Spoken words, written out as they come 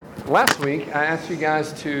Last week, I asked you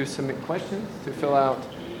guys to submit questions to fill out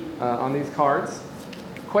on these cards.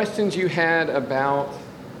 Questions you had about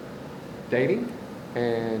dating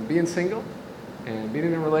and being single and being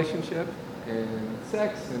in a relationship and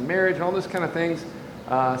sex and marriage and all those kind of things.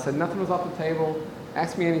 Said nothing was off the table.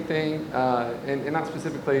 Ask me anything, and not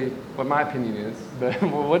specifically what my opinion is, but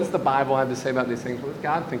what does the Bible have to say about these things? What does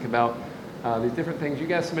God think about these different things? You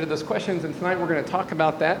guys submitted those questions, and tonight we're going to talk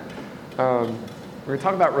about that. We're going to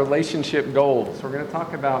talk about relationship goals. We're going to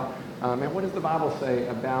talk about, what does the Bible say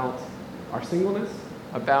about our singleness,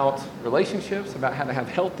 about relationships, about how to have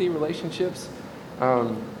healthy relationships.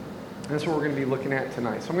 That's what we're going to be looking at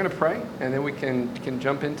tonight. So I'm going to pray, and then we can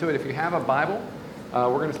jump into it. If you have a Bible,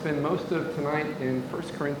 we're going to spend most of tonight in 1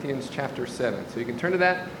 Corinthians chapter 7. So you can turn to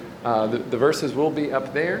that. The verses will be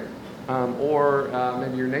up there. Or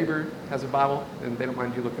maybe your neighbor has a Bible, and they don't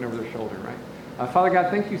mind you looking over their shoulder, right? Father God,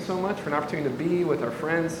 thank you so much for an opportunity to be with our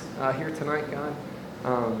friends here tonight, God.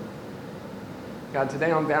 God, today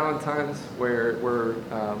on Valentine's, where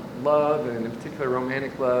love, and in particular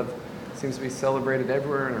romantic love, seems to be celebrated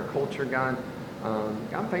everywhere in our culture, God.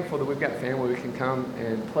 I'm thankful that we've got family we can come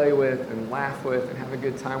and play with and laugh with and have a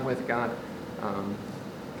good time with, God.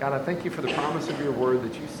 God, I thank you for the promise of your word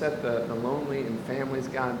that you set the lonely in families,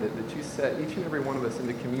 God, that you set each and every one of us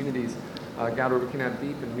into communities, God, where we can have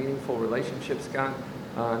deep and meaningful relationships, God.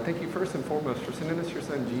 And thank you first and foremost for sending us your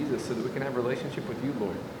son, Jesus, so that we can have a relationship with you,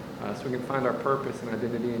 Lord, so we can find our purpose and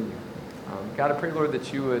identity in you. God, I pray, Lord,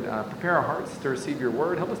 that you would prepare our hearts to receive your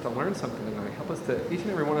word. Help us to learn something tonight. Help us to, each and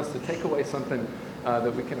every one of us, to take away something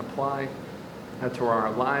that we can apply to our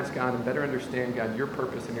lives, God, and better understand, God, your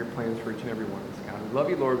purpose and your plans for each and every one of us, God. We love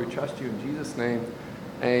you, Lord. We trust you. In Jesus' name,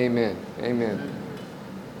 amen. Amen.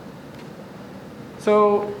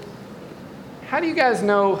 So, how do you guys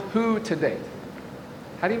know who to date?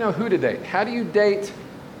 How do you know who to date? How do you date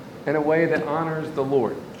in a way that honors the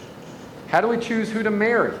Lord? How do we choose who to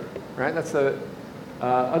marry? Right? That's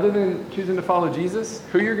other than choosing to follow Jesus,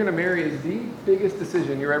 who you're going to marry is the biggest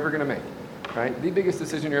decision you're ever going to make. Right? The biggest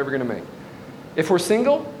decision you're ever going to make. If we're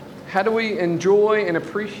single, how do we enjoy and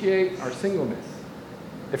appreciate our singleness?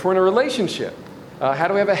 If we're in a relationship, how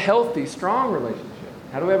do we have a healthy, strong relationship?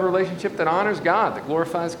 How do we have a relationship that honors God, that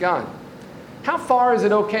glorifies God? How far is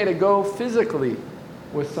it okay to go physically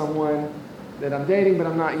with someone that I'm dating but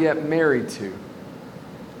I'm not yet married to?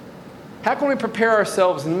 How can we prepare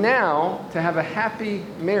ourselves now to have a happy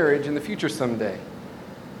marriage in the future someday?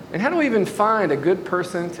 And how do we even find a good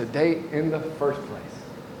person to date in the first place?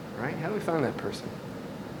 Right? How do we find that person?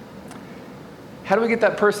 How do we get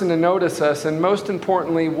that person to notice us? And most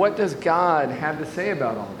importantly, what does God have to say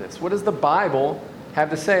about all this? What does the Bible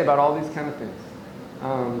have to say about all these kind of things?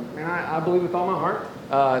 And I believe with all my heart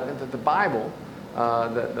that the Bible,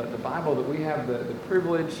 the Bible that we have the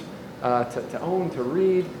privilege to own, to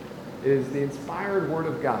read, is the inspired Word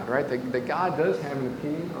of God, right? That God does have an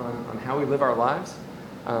opinion on how we live our lives,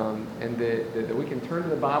 and that we can turn to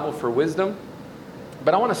the Bible for wisdom.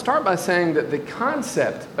 But I want to start by saying that the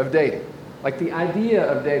concept of dating, like the idea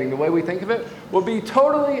of dating, the way we think of it, will be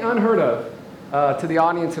totally unheard of to the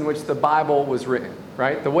audience in which the Bible was written,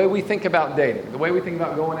 right? The way we think about dating, the way we think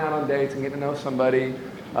about going out on dates and getting to know somebody,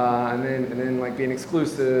 and then like being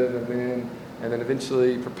exclusive, and then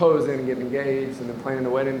eventually proposing and getting engaged and then planning the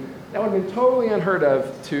wedding, that would have been totally unheard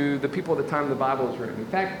of to the people at the time the Bible was written. In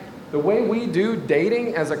fact, the way we do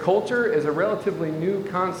dating as a culture is a relatively new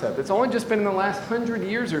concept. It's only just been in the last 100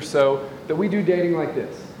 years or so that we do dating like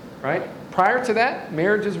this, right? Prior to that,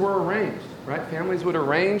 marriages were arranged, right? Families would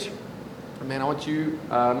arrange, man, I want you,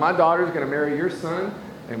 my daughter's going to marry your son,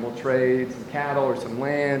 and we'll trade some cattle or some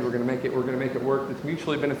land. We're going to make it work that's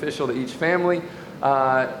mutually beneficial to each family.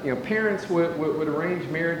 Parents would arrange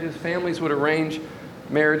marriages, families would arrange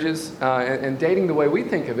marriages, and dating the way we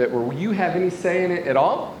think of it, where you have any say in it at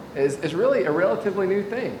all, is really a relatively new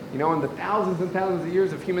thing. You know, in the thousands and thousands of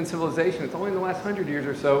years of human civilization, it's only in the last 100 years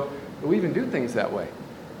or so that we even do things that way.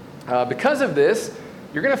 Because of this,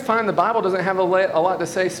 you're going to find the Bible doesn't have a lot to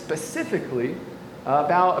say specifically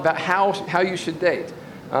about how you should date.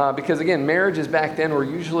 Because again, marriages back then were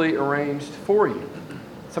usually arranged for you.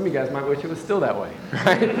 Some of you guys might wish it was still that way,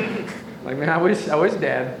 right? Like, man, I wish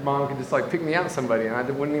Dad, Mom could just like pick me out somebody, and I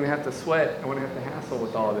wouldn't even have to sweat. I wouldn't have to hassle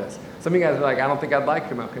with all of this. Some of you guys are like, I don't think I'd like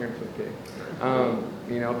who my parents would pick.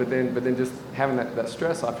 But then just having that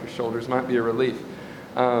stress off your shoulders might be a relief.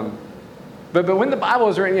 But when the Bible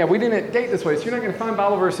is written, we didn't date this way. So you're not going to find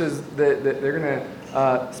Bible verses that they're going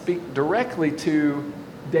to speak directly to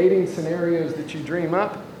dating scenarios that you dream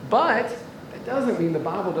up. But that doesn't mean the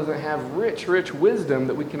Bible doesn't have rich wisdom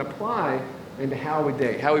that we can apply into how we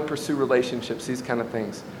date, how we pursue relationships, these kind of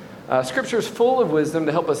things. Scripture is full of wisdom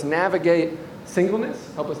to help us navigate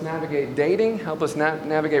singleness, help us navigate dating, help us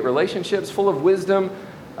navigate relationships, full of wisdom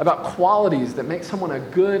about qualities that make someone a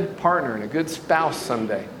good partner and a good spouse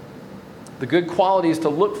someday. The good qualities to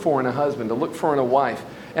look for in a husband, to look for in a wife.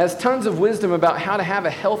 It has tons of wisdom about how to have a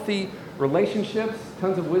healthy relationships,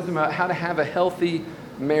 tons of wisdom about how to have a healthy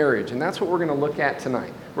marriage. And that's what we're going to look at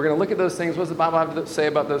tonight. We're going to look at those things. What does the Bible have to say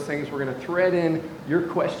about those things? We're going to thread in your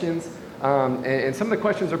questions. And some of the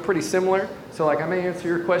questions are pretty similar. So like I may answer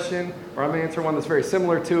your question, or I may answer one that's very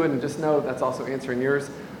similar to it, and just know that's also answering yours.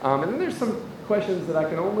 And then there's some questions that I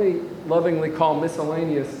can only lovingly call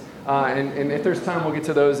miscellaneous. And if there's time, we'll get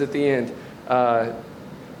to those at the end.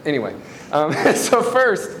 Anyway, so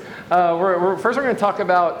first we're going to talk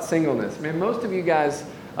about singleness. Man, most of you guys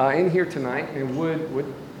in here tonight and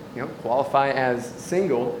would qualify as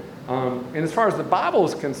single. And as far as the Bible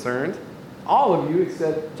is concerned, all of you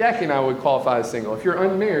except Jackie and I would qualify as single. If you're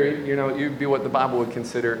unmarried, you'd be what the Bible would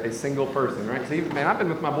consider a single person, right? So man, I've been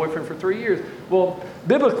with my boyfriend for 3 years. Well,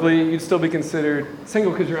 biblically, you'd still be considered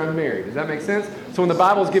single because you're unmarried. Does that make sense? So when the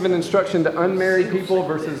Bible's given instruction to unmarried people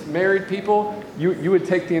versus married people, you would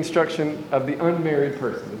take the instruction of the unmarried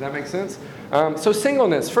person. Does that make sense? So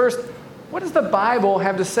singleness. First, what does the Bible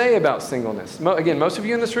have to say about singleness? Again, most of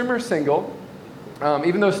you in this room are single.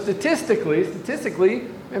 Even though statistically,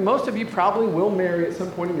 and most of you probably will marry at some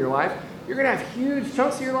point in your life, you're going to have huge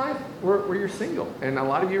chunks of your life where you're single. And a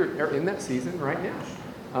lot of you are in that season right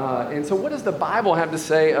now. And so what does the Bible have to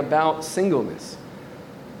say about singleness?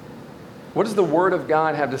 What does the Word of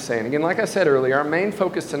God have to say? And again, like I said earlier, our main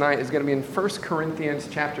focus tonight is going to be in 1 Corinthians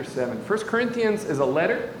chapter 7. 1 Corinthians is a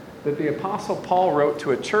letter that the Apostle Paul wrote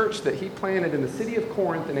to a church that he planted in the city of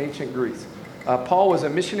Corinth in ancient Greece. Paul was a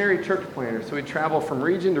missionary church planter, so he'd travel from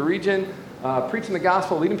region to region, preaching the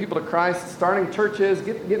gospel, leading people to Christ, starting churches,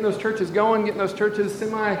 getting those churches going, getting those churches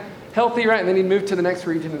semi-healthy, right? And then he'd move to the next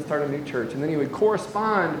region and start a new church. And then he would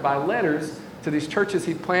correspond by letters to these churches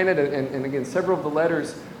he'd planted, and again, several of the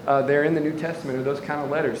letters there in the New Testament are those kind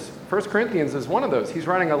of letters. 1 Corinthians is one of those. He's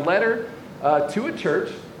writing a letter to a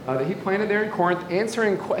church that he planted there in Corinth,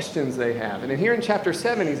 answering questions they have. And here in chapter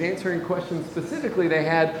 7, he's answering questions specifically they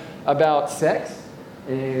had about sex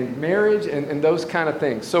and marriage and those kind of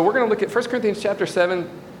things. So we're going to look at 1 Corinthians chapter 7.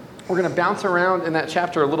 We're going to bounce around in that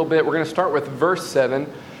chapter a little bit. We're going to start with verse 7.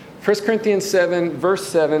 1 Corinthians 7, verse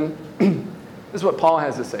 7. This is what Paul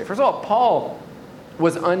has to say. First of all, Paul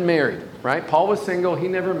was unmarried, right? Paul was single. He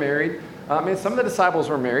never married. Some of the disciples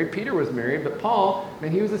were married. Peter was married, but Paul,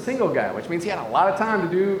 he was a single guy, which means he had a lot of time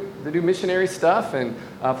to do missionary stuff and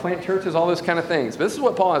plant churches, all those kind of things. But this is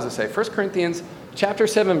what Paul has to say. 1 Corinthians chapter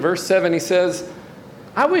 7, verse 7, he says,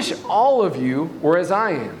 I wish all of you were as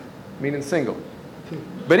I am, meaning single.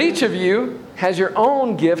 But each of you has your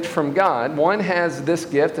own gift from God. One has this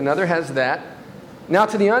gift, another has that. Now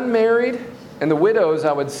to the unmarried and the widows,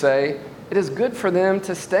 I would say, it is good for them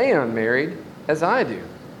to stay unmarried as I do.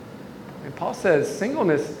 And Paul says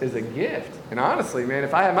singleness is a gift. And honestly, man,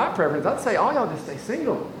 if I had my preference, I'd say all y'all just stay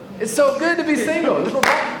single. It's so good to be single.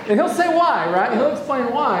 And he'll say why, right? He'll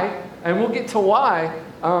explain why, and we'll get to why.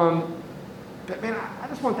 But man, I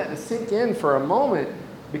just want that to sink in for a moment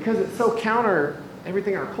because it's so counter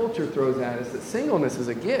everything our culture throws at us that singleness is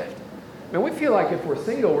a gift. Man, we feel like if we're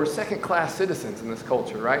single, we're second-class citizens in this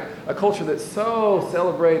culture, right? A culture that so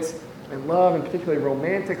celebrates love, and particularly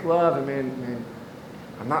romantic love, and man,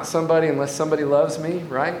 I'm not somebody unless somebody loves me,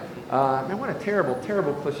 right? Man, what a terrible,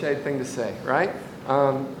 terrible cliched thing to say, right?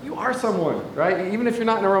 You are someone, right? Even if you're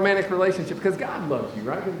not in a romantic relationship, because God loves you,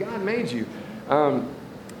 right? Because God made you.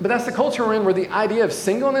 But that's the culture we're in, where the idea of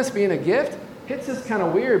singleness being a gift hits us kind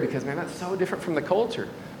of weird because, man, that's so different from the culture.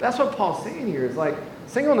 That's what Paul's saying here is like,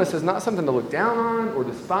 singleness is not something to look down on or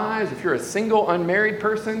despise. If you're a single, unmarried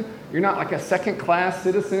person, you're not like a second-class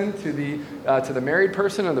citizen to the married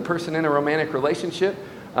person or the person in a romantic relationship.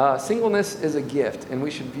 Singleness is a gift, and we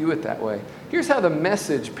should view it that way. Here's how the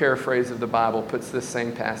Message paraphrase of the Bible puts this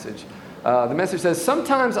same passage. The Message says,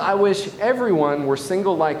 sometimes I wish everyone were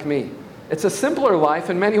single like me. It's a simpler life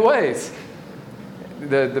in many ways.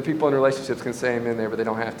 The people in relationships can say amen there, but they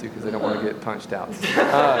don't have to because they don't want to get punched out.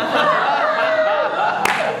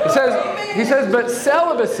 He says, but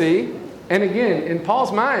celibacy, and again, in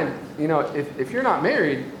Paul's mind, if you're not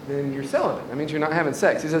married, then you're celibate. That means you're not having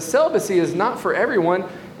sex. He says celibacy is not for everyone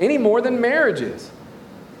any more than marriage is.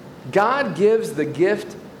 God gives the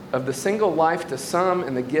gift of the single life to some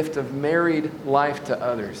and the gift of married life to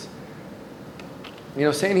others.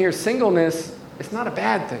 Saying here, singleness it's not a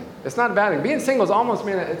bad thing. It's not a bad thing. Being single is almost,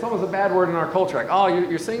 man, it's almost a bad word in our culture. Like, oh,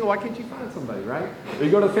 you're single, why can't you find somebody, right? Or you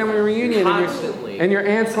go to the family reunion and your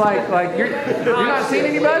aunt's like you're not seeing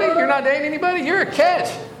anybody? You're not dating anybody? You're a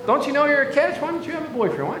catch. Don't you know you're a catch? Why don't you have a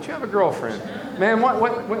boyfriend? Why don't you have a girlfriend? Man,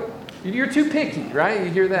 what you're too picky, right? You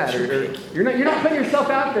hear that. Or you're not putting yourself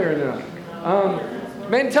out there enough.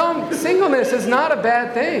 Man, tell them singleness is not a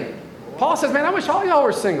bad thing. Paul says, man, I wish all y'all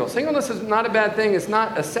were single. Singleness is not a bad thing. It's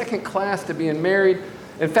not a second class to being married.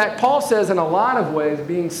 In fact, Paul says in a lot of ways,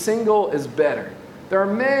 being single is better. There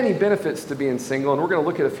are many benefits to being single, and we're going to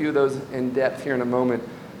look at a few of those in depth here in a moment.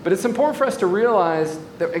 But it's important for us to realize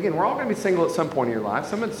that, again, we're all going to be single at some point in your life.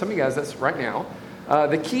 Some of you guys, that's right now.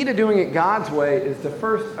 The key to doing it God's way is to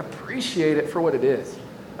first appreciate it for what it is.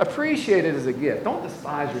 Appreciate it as a gift. Don't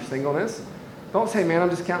despise your singleness. Don't say, man,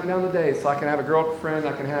 I'm just counting down the days so I can have a girlfriend,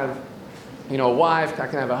 I can have a wife, I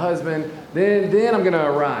can have a husband, then I'm going to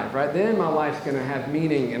arrive, right? Then my life's going to have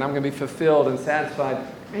meaning and I'm going to be fulfilled and satisfied.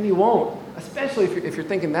 And you won't, especially if you're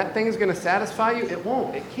thinking that thing is going to satisfy you. It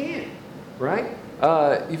won't. It can't, right?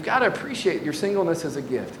 You've got to appreciate your singleness as a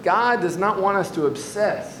gift. God does not want us to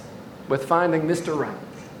obsess with finding Mr. Right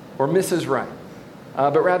or Mrs. Right,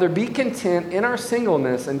 but rather be content in our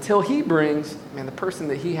singleness until He brings, the person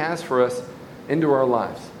that He has for us into our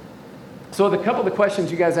lives. So the couple of the questions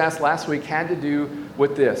you guys asked last week had to do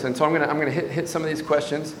with this, and so I'm gonna hit some of these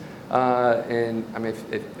questions. And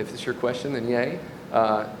if it's your question, then yay.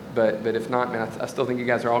 But if not, man, I still think you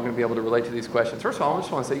guys are all going to be able to relate to these questions. First of all, I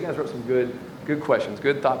just want to say you guys wrote some good questions,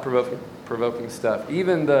 good thought-provoking stuff,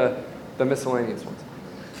 even the miscellaneous ones.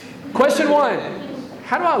 Question 1: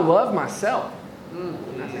 how do I love myself?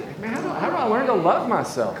 Man, how do I learn to love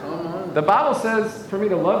myself? The Bible says for me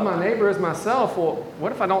to love my neighbor as myself. Well,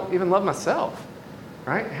 what if I don't even love myself?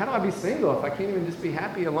 Right? How do I be single if I can't even just be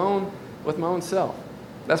happy alone with my own self?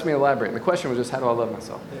 That's me elaborating. The question was just, how do I love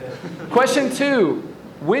myself? Yeah. Question 2,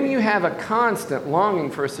 when you have a constant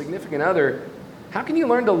longing for a significant other, how can you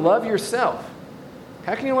learn to love yourself?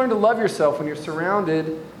 How can you learn to love yourself when you're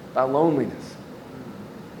surrounded by loneliness?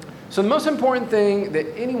 So the most important thing that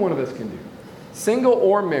any one of us can do, single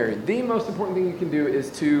or married, the most important thing you can do is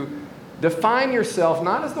to define yourself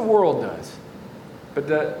not as the world does, but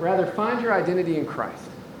rather find your identity in Christ.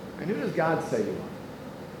 And who does God say you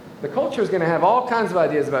are? The culture is going to have all kinds of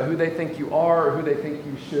ideas about who they think you are or who they think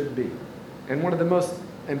you should be. And one of the most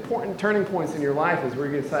important turning points in your life is where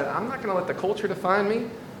you're going to decide, I'm not going to let the culture define me.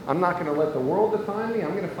 I'm not going to let the world define me.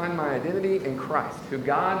 I'm going to find my identity in Christ, who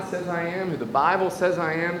God says I am, who the Bible says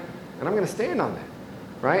I am, and I'm going to stand on that.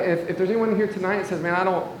 Right? If there's anyone here tonight that says, man, I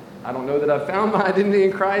don't know that I've found my identity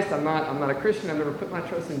in Christ. I'm not a Christian. I've never put my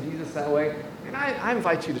trust in Jesus that way. And I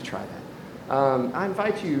invite you to try that. I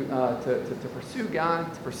invite you to pursue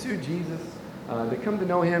God, to pursue Jesus, to come to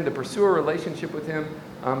know Him, to pursue a relationship with Him.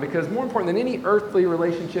 Because more important than any earthly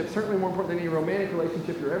relationship, certainly more important than any romantic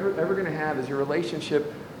relationship you're ever going to have, is your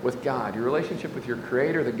relationship with God, your relationship with your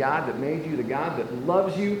Creator, the God that made you, the God that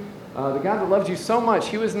loves you, the God that loves you so much,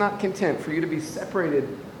 He was not content for you to be separated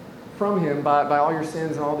from Him by all your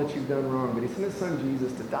sins and all that you've done wrong. But He sent His Son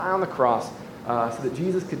Jesus to die on the cross so that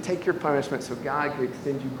Jesus could take your punishment, so God could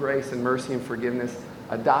extend you grace and mercy and forgiveness,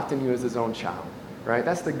 adopting you as His own child. Right?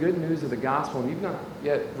 That's the good news of the gospel, and you've not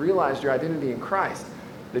yet realized your identity in Christ,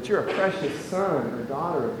 that you're a precious son or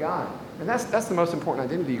daughter of God. And that's the most important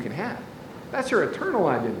identity you can have. That's your eternal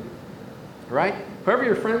identity. Right? Whoever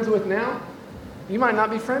you're friends with now, you might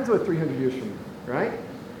not be friends with 300 years from now. Right?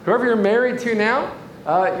 Whoever you're married to now,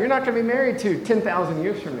 you're not going to be married to 10,000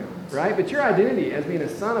 years from now. Right? But your identity as being a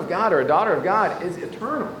son of God or a daughter of God is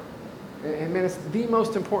eternal. And man, it's the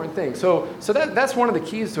most important thing. So that's one of the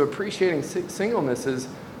keys to appreciating singleness is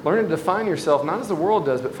learning to define yourself, not as the world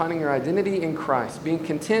does, but finding your identity in Christ, being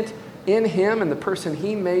content in Him and the person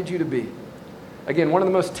He made you to be. Again, one of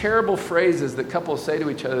the most terrible phrases that couples say to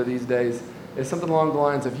each other these days is something along the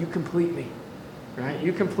lines of, you complete me, right?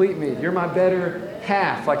 You complete me. You're my better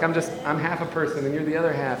half. Like I'm half a person and you're the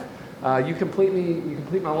other half. You complete me. You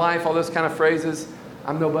complete my life. All those kind of phrases.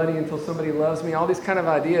 I'm nobody until somebody loves me. All these kind of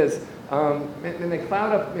ideas. And they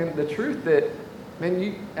cloud up the truth that, man,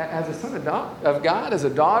 you, as a son of God, as a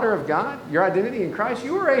daughter of God, your identity in Christ,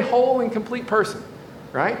 you are a whole and complete person,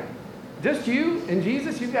 right? Just you and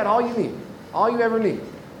Jesus, you've got all you need, all you ever need.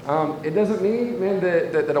 It doesn't mean, man,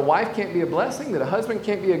 that a wife can't be a blessing, that a husband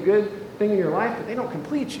can't be a good thing in your life, but they don't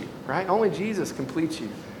complete you, right? Only Jesus completes you.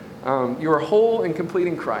 You are whole and complete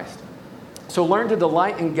in Christ. So learn to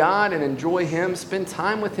delight in God and enjoy Him, spend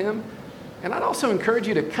time with Him. And I'd also encourage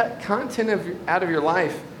you to cut content out of your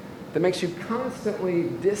life that makes you constantly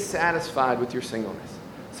dissatisfied with your singleness.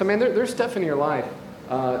 So, man, there's stuff in your life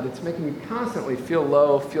that's making you constantly feel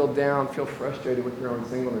low, feel down, feel frustrated with your own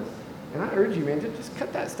singleness. And I urge you, man, just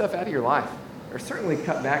cut that stuff out of your life, or certainly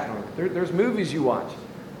cut back on it. There's movies you watch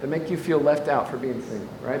that make you feel left out for being single,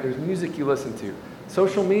 right? There's music you listen to.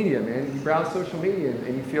 Social media, man, you browse social media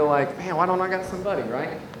and you feel like, man, why don't I got somebody,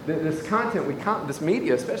 right? This content, this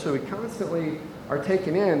media especially, we constantly are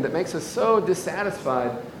taking in that makes us so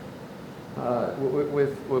dissatisfied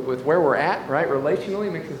with where we're at, right?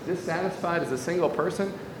 Relationally, makes us dissatisfied as a single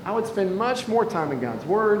person. I would spend much more time in God's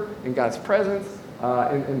Word, in God's presence,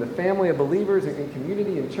 in the family of believers, in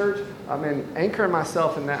community, in church. Anchoring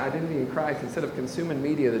myself in that identity in Christ instead of consuming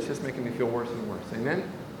media that's just making me feel worse and worse. Amen?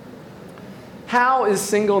 How is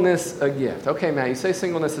singleness a gift? Okay, Matt, you say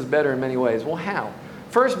singleness is better in many ways. Well, how?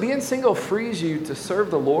 First, being single frees you to serve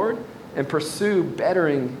the Lord and pursue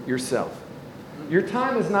bettering yourself. Your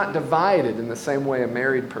time is not divided in the same way a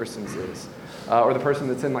married person's is, or the person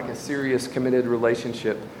that's in like a serious, committed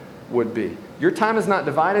relationship would be. Your time is not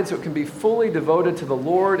divided, so it can be fully devoted to the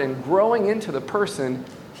Lord and growing into the person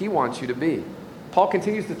He wants you to be. Paul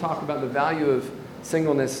continues to talk about the value of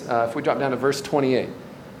singleness if we drop down to verse 28.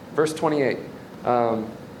 Verse 28, 1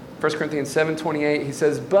 Corinthians 7:28, he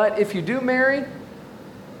says, "But if you do marry,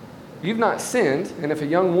 you've not sinned, and if a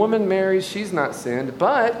young woman marries, she's not sinned,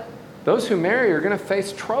 but those who marry are going to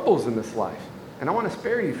face troubles in this life, and I want to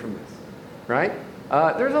spare you from this," right?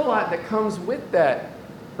 There's a lot that comes with that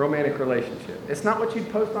romantic relationship. It's not what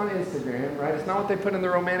you'd post on Instagram, right? It's not what they put in the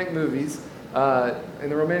romantic movies. In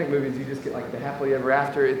the romantic movies, you just get like the happily ever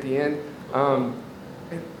after at the end.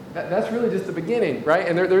 That's really just the beginning, right?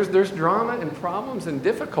 And there's drama and problems and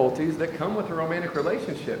difficulties that come with a romantic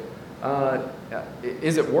relationship.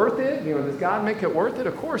 Is it worth it? Does God make it worth it?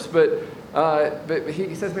 Of course, but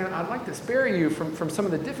he says, man, I'd like to spare you from some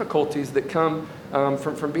of the difficulties that come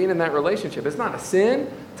from being in that relationship. It's not a sin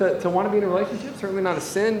to want to be in a relationship, certainly not a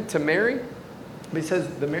sin to marry, but he says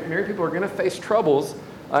the married people are going to face troubles,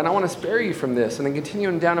 and I want to spare you from this. And then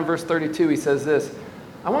continuing down in verse 32, he says this,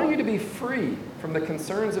 I want you to be free from the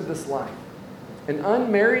concerns of this life. An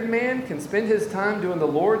unmarried man can spend his time doing the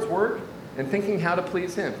Lord's work and thinking how to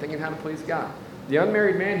please Him, thinking how to please God. The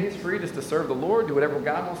unmarried man, he's free just to serve the Lord, do whatever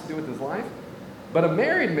God wants to do with his life. But a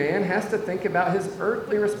married man has to think about his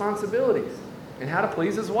earthly responsibilities and how to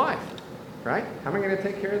please his wife, right? How am I going to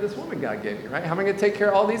take care of this woman God gave me, right? How am I going to take care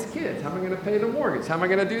of all these kids? How am I going to pay the mortgage? How am I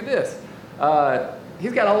going to do this?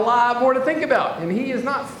 He's got a lot more to think about, and he is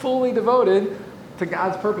not fully devoted to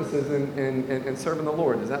God's purposes and serving the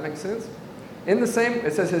Lord. Does that make sense?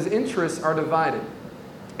 It says his interests are divided.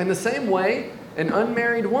 In the same way, an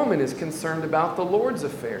unmarried woman is concerned about the Lord's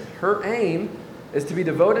affairs. Her aim is to be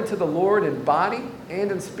devoted to the Lord in body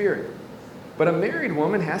and in spirit. But a married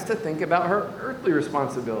woman has to think about her earthly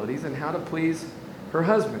responsibilities and how to please her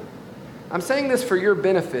husband. I'm saying this for your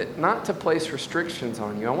benefit, not to place restrictions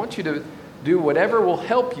on you. I want you to do whatever will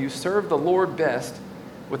help you serve the Lord best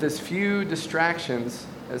with as few distractions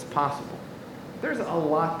as possible. There's a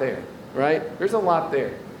lot there, right? There's a lot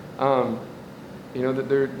there.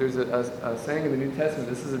 There's a saying in the New Testament,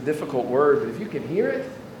 this is a difficult word, but if you can hear it,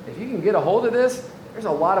 if you can get a hold of this, there's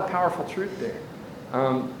a lot of powerful truth there.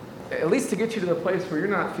 At least to get you to the place where you're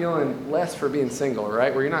not feeling less for being single,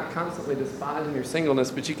 right? Where you're not constantly despising your singleness,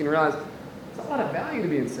 but you can realize there's a lot of value to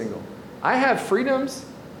being single. I have freedoms,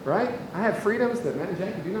 right? I have freedoms that Matt and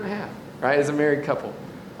Jackie do not have, right, as a married couple.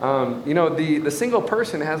 The single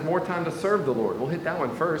person has more time to serve the Lord. We'll hit that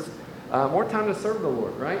one first. More time to serve the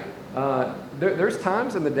Lord, right? There's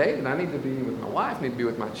times in the day that I need to be with my wife, need to be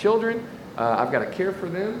with my children. I've got to care for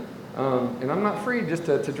them. And I'm not free just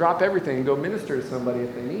to drop everything and go minister to somebody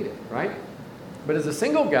if they need it, right? But as a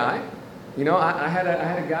single guy, I had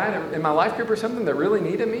a guy that, in my life group or something that really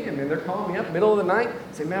needed me. I mean, they're calling me up middle of the night,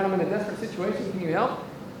 say, man, I'm in a desperate situation. Can you help?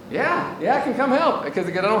 Yeah, I can come help because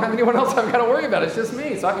I don't have anyone else I've got to worry about. It's just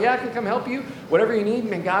me. So I can come help you. Whatever you need,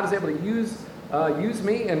 and God is able to use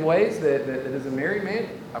me in ways that as a married man,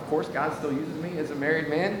 of course, God still uses me as a married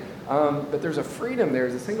man. But there's a freedom there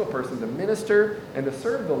as a single person to minister and to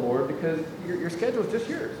serve the Lord because your schedule is just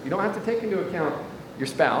yours. You don't have to take into account your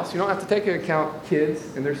spouse. You don't have to take into account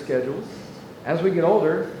kids and their schedules. As we get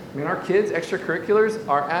older, our kids' extracurriculars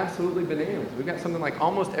are absolutely bananas. We've got something like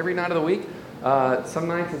almost every night of the week. Some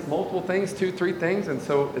nights it's multiple things, 2, 3 things, and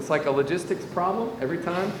so it's like a logistics problem every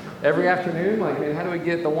time, every afternoon. Like, man, how do we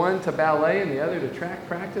get the one to ballet and the other to track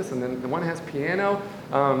practice, and then the one has piano,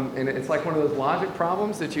 and it's like one of those logic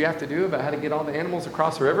problems that you have to do about how to get all the animals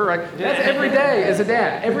across the river, right? That's every day as a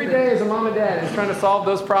dad. Every day as a mom and dad is trying to solve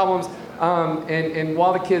those problems, and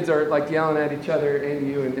while the kids are like yelling at each other and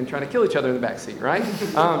you and trying to kill each other in the back seat, right?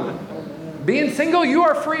 being single, you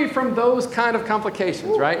are free from those kind of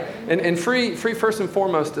complications, right? And free first and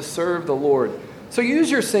foremost to serve the Lord. So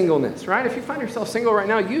use your singleness, right? If you find yourself single right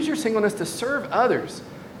now, use your singleness to serve others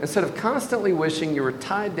instead of constantly wishing you were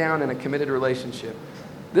tied down in a committed relationship.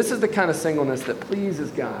 This is the kind of singleness that pleases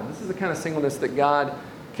God. This is the kind of singleness that God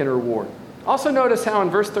can reward. Also notice how in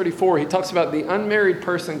verse 34, he talks about the unmarried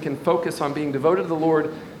person can focus on being devoted to the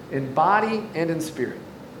Lord in body and in spirit.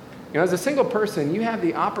 You know, as a single person, you have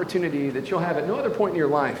the opportunity that you'll have at no other point in your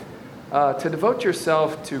life to devote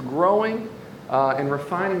yourself to growing and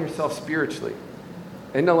refining yourself spiritually,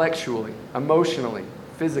 intellectually, emotionally,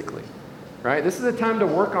 physically, right? This is a time to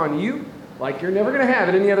work on you like you're never going to have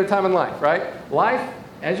at any other time in life, right? Life,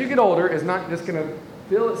 as you get older, is not just going to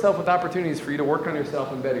fill itself with opportunities for you to work on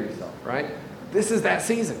yourself and better yourself, right? This is that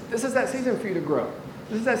season. This is that season for you to grow.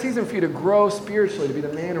 This is that season for you to grow spiritually, to be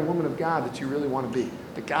the man or woman of God that you really want to be,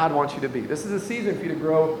 that God wants you to be. This is a season for you to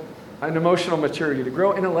grow in emotional maturity, to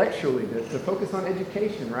grow intellectually, to focus on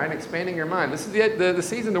education, right? Expanding your mind. This is the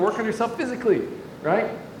season to work on yourself physically,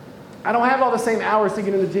 right? I don't have all the same hours to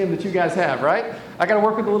get in the gym that you guys have, right? I got to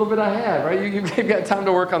work with the little bit I have, right? You've got time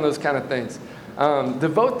to work on those kind of things.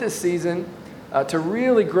 Devote this season to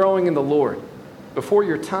really growing in the Lord before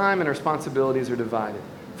your time and responsibilities are divided.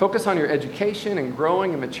 Focus on your education and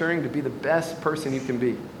growing and maturing to be the best person you can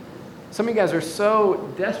be. Some of you guys are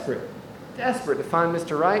so desperate to find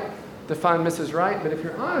Mr. Right, to find Mrs. Right, but if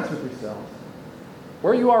you're honest with yourselves,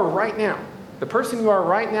 where you are right now, the person you are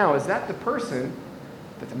right now, is that the person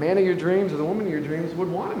that the man of your dreams or the woman of your dreams would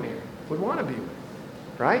want to marry, would want to be with,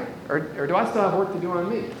 right? Or do I still have work to do on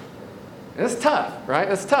me? That's tough, right?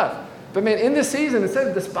 That's tough. But man, in this season, instead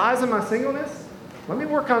of despising my singleness, let me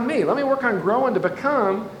work on me. Let me work on growing to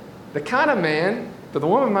become the kind of man that the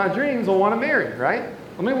woman of my dreams will want to marry, right?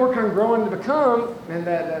 Let me work on growing to become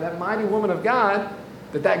that mighty woman of God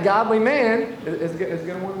that godly man is going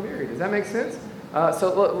to want to marry. Does that make sense?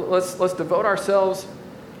 So let's devote ourselves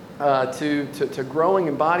to growing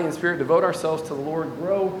in body and spirit, devote ourselves to the Lord,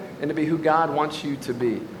 grow and to be who God wants you to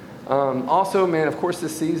be. Also, man, of course,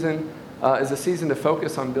 this season is a season to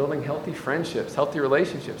focus on building healthy friendships, healthy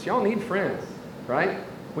relationships. Y'all need friends, right?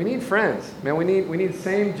 We need friends. Man, we need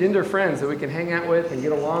same gender friends that we can hang out with and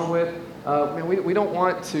get along with. Man, we don't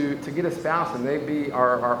want to get a spouse and they be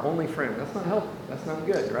our only friend. That's not healthy. That's not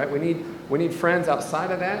good, right? We need friends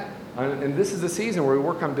outside of that. And this is the season where we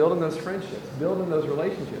work on building those friendships, building those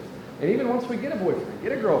relationships. And even once we get a boyfriend,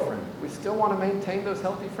 get a girlfriend, we still want to maintain those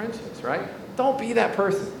healthy friendships, right? Don't be that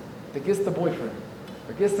person that gets the boyfriend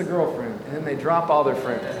or gets the girlfriend and then they drop all their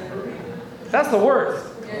friends. That's the worst.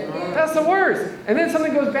 That's the worst. And then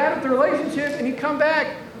something goes bad with the relationship and you come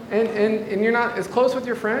back and you're not as close with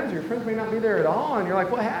your friends. Your friends may not be there at all. And you're like,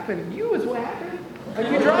 what happened? You is what happened. Like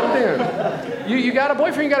you dropped them. You got a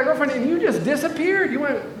boyfriend, you got a girlfriend, and you just disappeared. You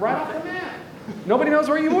went right off the map. Nobody knows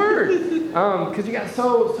where you were because you got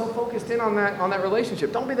so focused in on that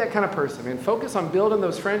relationship. Don't be that kind of person, man. Focus on building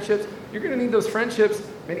those friendships. You're going to need those friendships,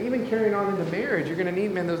 and even carrying on into marriage. You're going to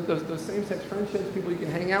need, man, those same-sex friendships, people you can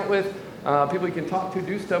hang out with, people you can talk to,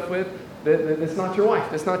 do stuff with. That's not your wife.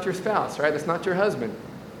 That's not your spouse, right? That's not your husband.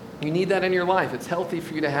 You need that in your life. It's healthy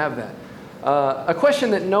for you to have that. A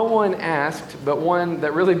question that no one asked, but one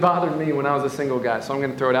that really bothered me when I was a single guy, so I'm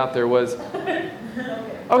going to throw it out there, was,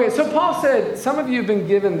 okay, so Paul said, some of you have been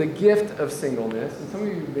given the gift of singleness, and some of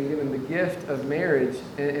you have been given the gift of marriage,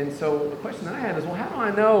 and so the question that I had is, well, how do I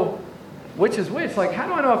know which is which? Like, how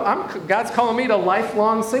do I know if God's calling me to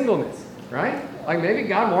lifelong singleness, right? Like, maybe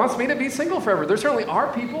God wants me to be single forever. There certainly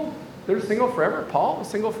are people that are single forever. Paul was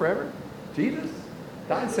single forever. Jesus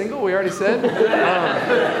died single, we already said.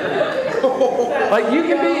 Like you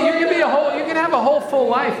can have a whole full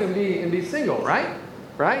life and be single, right?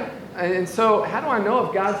 Right? And so how do I know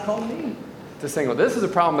if God's called me to single? This is a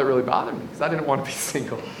problem that really bothered me because I didn't want to be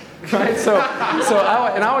single. Right? So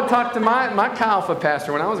I would talk to my Chi Alpha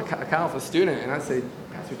pastor when I was a Chi Alpha student, and I'd say,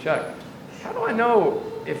 Pastor Chuck, how do I know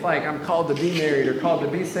if like I'm called to be married or called to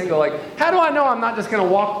be single? Like, how do I know I'm not just going to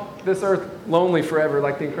walk this earth lonely forever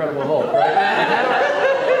like the Incredible Hulk, right?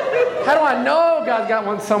 How do I know God's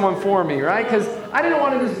got someone for me, right? Because I didn't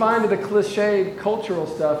want to just buy into the cliched cultural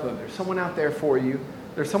stuff of there's someone out there for you.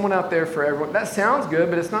 There's someone out there for everyone. That sounds good,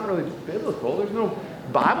 but it's not really biblical. There's no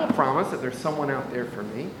Bible promise that there's someone out there for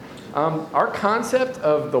me. Our concept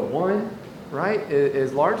of the one, right,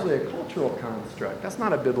 is largely a cultural construct. That's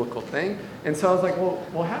not a biblical thing. And so I was like,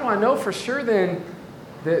 well, how do I know for sure then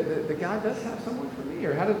that God does have someone for me?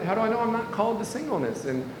 Or how do I know I'm not called to singleness?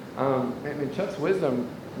 And Chuck's wisdom,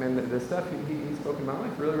 man, the stuff he spoke in my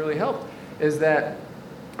life really, really helped, is that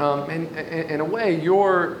in a way,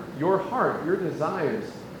 your heart, your desires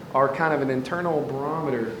are kind of an internal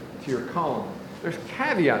barometer to your calling. There's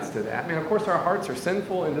caveats to that. I mean, of course, our hearts are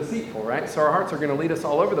sinful and deceitful, right? So our hearts are going to lead us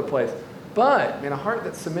all over the place. But, man, a heart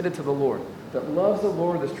that's submitted to the Lord, that loves the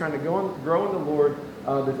Lord, that's trying to grow in the Lord,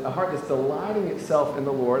 a heart that's delighting itself in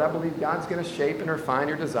the Lord, I believe God's going to shape and refine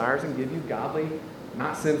your desires and give you godly,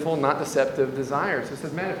 not sinful, not deceptive desires. It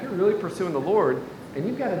says, man, if you're really pursuing the Lord and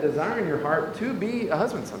you've got a desire in your heart to be a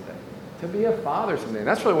husband someday, to be a father someday. And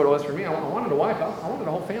that's really what it was for me. I wanted a wife. I wanted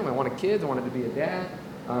a whole family. I wanted kids. I wanted to be a dad.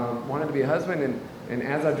 Wanted to be a husband. And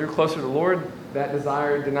as I drew closer to the Lord, that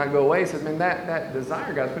desire did not go away. He said, man, that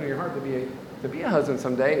desire God's put in your heart to be a husband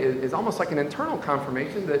someday is almost like an internal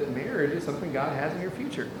confirmation that marriage is something God has in your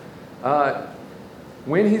future.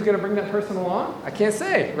 When he's going to bring that person along, I can't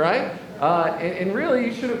say, right? And really,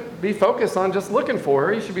 you shouldn't be focused on just looking for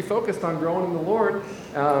her. You should be focused on growing in the Lord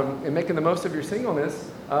and making the most of your singleness.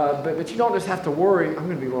 But you don't just have to worry, I'm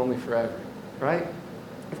going to be lonely forever, right?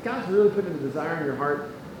 If God's really put a desire in your heart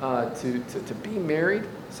to be married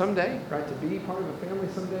someday, right, to be part of a family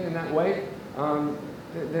someday in that way,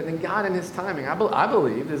 then God in his timing, I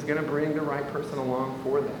believe, is going to bring the right person along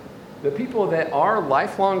for that. The people that are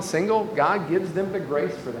lifelong single, God gives them the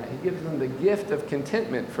grace for that. He gives them the gift of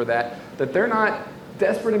contentment for that they're not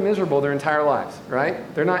desperate and miserable their entire lives,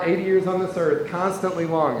 right? They're not 80 years on this earth constantly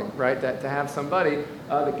longing, right, to have somebody,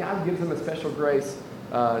 that God gives them a special grace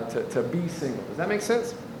to be single. Does that make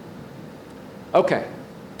sense? Okay.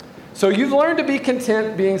 So you've learned to be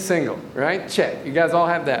content being single, right? Check. You guys all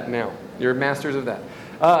have that now. You're masters of that.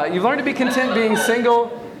 You've learned to be content being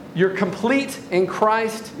single. You're complete in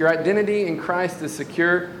Christ. Your identity in Christ is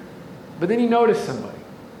secure. But then you notice somebody.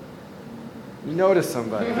 You notice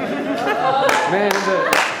somebody. Man,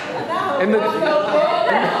 in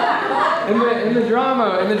the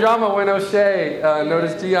drama when O'Shea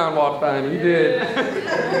noticed Dion walked by him, he did.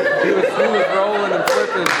 He was rolling and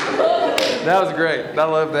flipping. That was great. I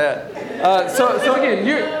love that. So again,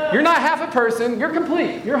 you're not half a person. You're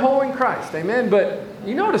complete. You're whole in Christ. Amen. But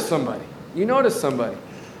you notice somebody.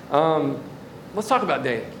 Let's talk about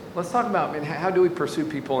dating. Let's talk about, man, how do we pursue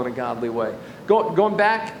people in a godly way? Going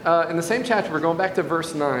back, in the same chapter, we're going back to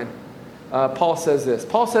verse 9. Paul says this.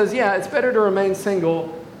 Paul says, yeah, it's better to remain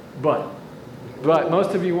single, but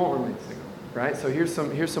most of you won't remain single, right? So here's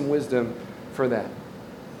some wisdom for that.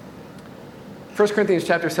 1 Corinthians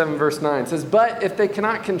chapter 7, verse 9 says, but if they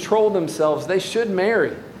cannot control themselves, they should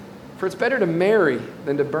marry. For it's better to marry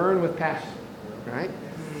than to burn with passion, right?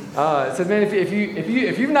 It says, man,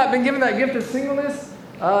 if you've not been given that gift of singleness,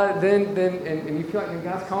 then you feel like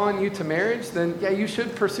God's calling you to marriage, then yeah, you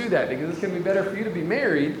should pursue that, because it's going to be better for you to be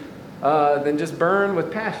married than just burn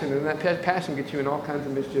with passion, and that passion gets you in all kinds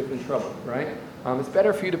of mischief and trouble, right? It's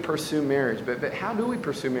better for you to pursue marriage. But how do we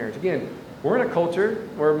pursue marriage? Again, we're in a culture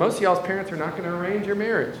where most of y'all's parents are not going to arrange your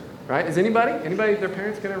marriage, right? Is anybody, their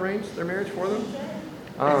parents going to arrange their marriage for them?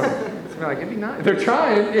 It's like, it'd be nice. They're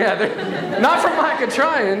trying. Yeah, they're not from lack of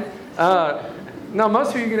trying. No,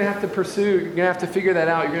 most of you are going to have to pursue. You're going to have to figure that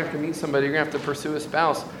out. You're going to have to meet somebody. You're going to have to pursue a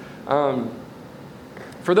spouse.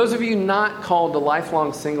 For those of you not called to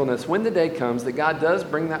lifelong singleness, when the day comes that God does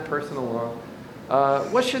bring that person along,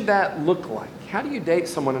 what should that look like? How do you date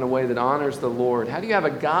someone in a way that honors the Lord? How do you have a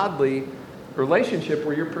godly relationship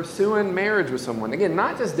where you're pursuing marriage with someone? Again,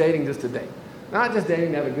 not just dating just to date. Not just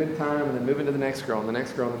dating to have a good time and then moving to the next girl and the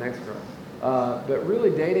next girl and the next girl. But really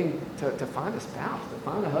dating to find a spouse, to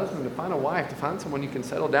find a husband, to find a wife, to find someone you can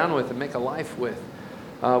settle down with and make a life with.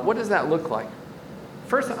 What does that look like?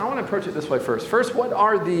 First, I want to approach it this way first. First, what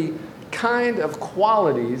are the kind of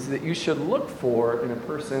qualities that you should look for in a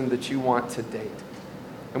person that you want to date?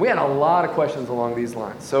 And we had a lot of questions along these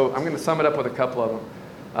lines. So I'm going to sum it up with a couple of them.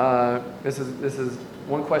 This is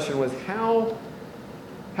one question was, how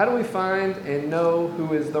do we find and know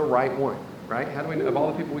who is the right one, right? How do we know, of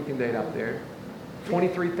all the people we can date out there,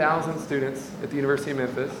 23,000 students at the University of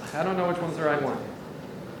Memphis, how do I know which one's the right one?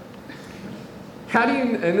 How do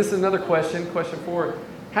you, and this is another question 4,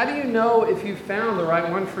 how do you know if you found the right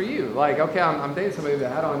one for you? Like, okay, I'm dating somebody,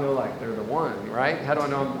 but how do I know, like, they're the one, right? How do I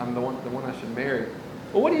know I'm the one I should marry?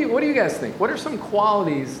 Well, what do you guys think? What are some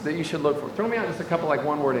qualities that you should look for? Throw me out just a couple, like,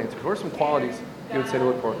 one-word answers. What are some qualities you would say to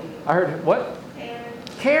look for? I heard, what?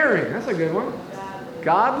 Caring. That's a good one.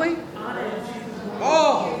 Godly? Honest.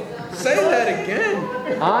 Oh, say that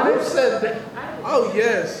again. Honest? Who said that? Oh,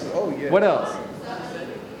 yes. What else?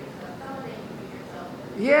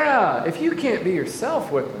 Yeah, if you can't be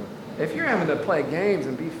yourself with them, if you're having to play games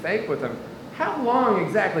and be fake with them, how long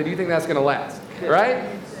exactly do you think that's going to last, right?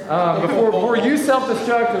 Before you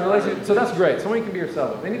self-destruct in a relationship. So that's great. Someone you can be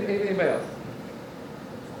yourself with. Anybody else?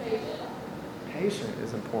 Patient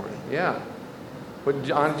is important. Yeah. What,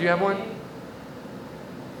 John, did you have one?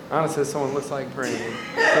 Anna says someone looks like Brandon.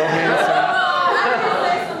 So handsome.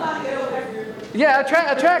 Yeah,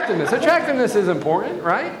 attractiveness. Attractiveness is important,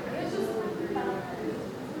 right?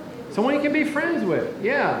 Someone you can be friends with.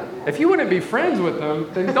 Yeah. If you wouldn't be friends with them,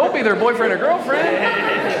 then don't be their boyfriend or girlfriend.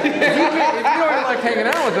 if you don't like hanging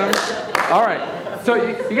out with them. All right. So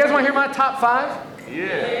you guys want to hear my top 5?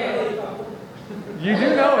 Yeah. You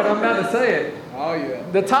do know it. I'm about to say it. Oh, yeah.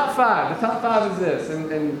 The top 5 is this,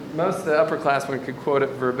 and most of the upperclassmen could quote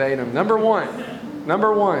it verbatim. Number one.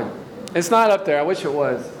 It's not up there. I wish it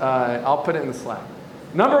was. I'll put it in the Slack.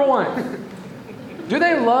 Number 1. Do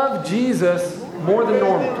they love Jesus more than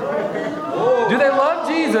normal? Do they love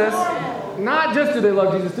Jesus? Not just do they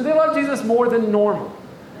love Jesus. Do they love Jesus more than normal?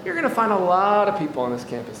 You're going to find a lot of people on this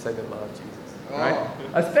campus say they love Jesus, right?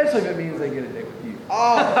 Especially if it means they get a date with you.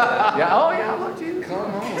 Yeah. Oh yeah, I love Jesus. Come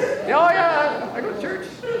on. Yeah, oh yeah, I go to church.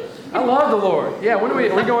 I love the Lord. Yeah. When are we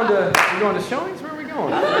going to showings? Where are we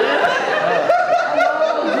going? I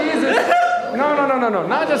love Jesus. No.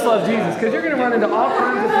 Not just love Jesus, because you're going to run into all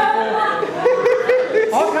kinds of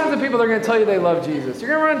people. All kinds of people that are going to tell you they love Jesus.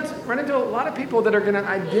 You're going to run into a lot of people that are going to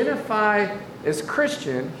identify as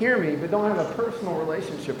Christian, hear me, but don't have a personal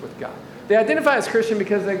relationship with God. They identify as Christian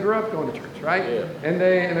because they grew up going to church, right? Yeah. And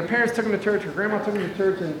their parents took them to church, or grandma took them to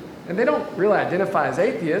church, and they don't really identify as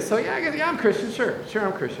atheists. So yeah, I'm Christian, sure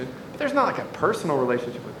I'm Christian. But there's not like a personal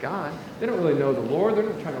relationship with God. They don't really know the Lord. They're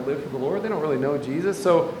not trying to live for the Lord. They don't really know Jesus.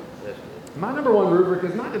 So my number 1 rubric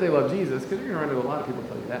is not do they love Jesus, because you're going to run into a lot of people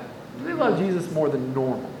tell you that. Do they love Jesus more than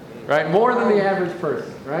normal? Right? More than the average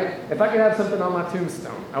person, right? If I could have something on my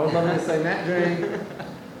tombstone, I would love to say Matt Drain,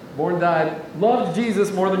 born, died, loved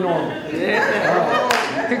Jesus more than normal.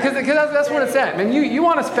 Because that's what it's at. Man, you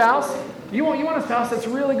want a spouse, you want a spouse that's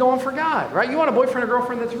really going for God, right? You want a boyfriend or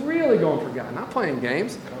girlfriend that's really going for God, not playing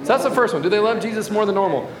games. So that's the first one. Do they love Jesus more than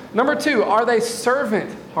normal? Number 2, are they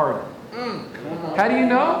servant-hearted? How do you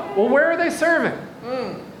know? Well, where are they serving?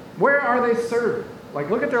 Where are they serving? Like,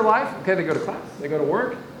 look at their life. Okay, they go to class. They go to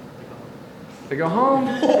work. They go home.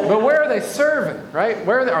 But where are they serving, right?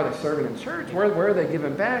 Are they serving in church? Where are they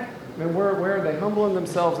giving back? I mean, where are they humbling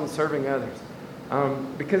themselves and serving others?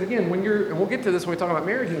 Because, again, and we'll get to this when we talk about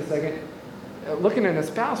marriage in a second, looking at a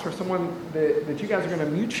spouse for someone that you guys are going to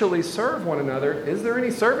mutually serve one another, is there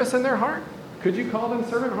any service in their heart? Could you call them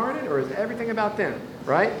servant-hearted, or is everything about them,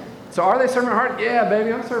 right? So are they servant-hearted? Yeah,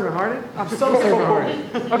 baby, I'm servant-hearted. I'm so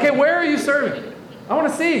servant-hearted. Okay, where are you serving? I want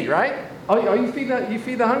to see, right? Oh, you feed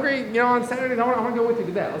the hungry, on Saturdays? I want to go with you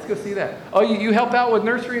to that. Let's go see that. Oh, you help out with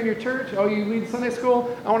nursery in your church? Oh, you lead Sunday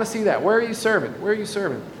school? I want to see that. Where are you serving? Where are you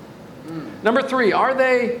serving? Number 3, are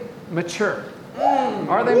they mature?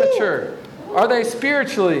 Are they mature? Are they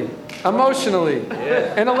spiritually, emotionally,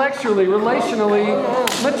 intellectually, relationally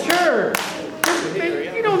mature?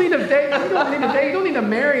 You don't need a date. You don't need to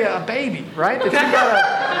marry a baby, right? That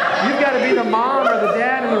you've got to be the mom or the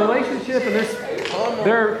dad in the relationship, and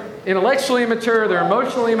they're intellectually mature, they're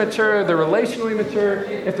emotionally mature, they're relationally mature.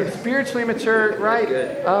 If they're spiritually mature, right?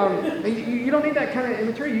 You don't need that kind of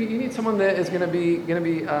immaturity. You need someone that is going to be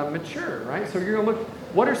mature, right? So you're going to look.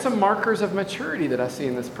 What are some markers of maturity that I see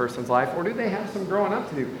in this person's life, or do they have some growing up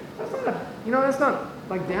to do? That's not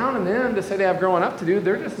like down on them to say they have growing up to do.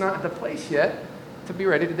 They're just not at the place yet to be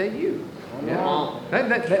ready to date you. Yeah.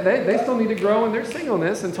 They still need to grow in their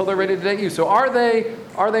singleness until they're ready to date you. So are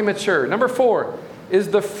they mature? Number 4, is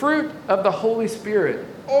the fruit of the Holy Spirit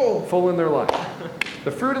full in their life?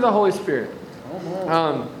 The fruit of the Holy Spirit.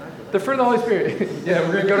 The fruit of the Holy Spirit. Yeah,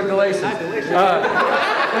 we're going to go to Galatians.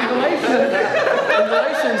 In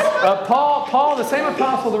Galatians, Paul, the same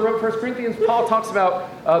apostle that wrote 1 Corinthians, Paul talks about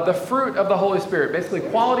the fruit of the Holy Spirit. Basically,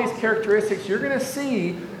 qualities, characteristics you're going to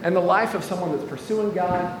see in the life of someone that's pursuing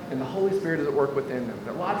God, and the Holy Spirit is at work within them.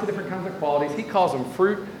 There are lots of different kinds of qualities. He calls them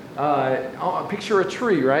fruit. Picture a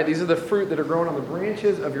tree, right? These are the fruit that are growing on the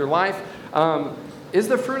branches of your life. Is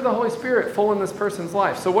the fruit of the Holy Spirit full in this person's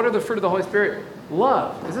life? So what are the fruit of the Holy Spirit?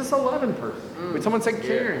 Love. Is this a loving person? Would someone say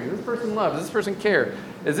caring? Does this person love? Does this person care?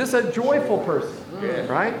 Is this a joyful person?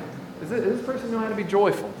 Right? Does this person know how to be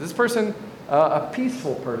joyful? Is this person a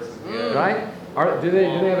peaceful person? Right? Do they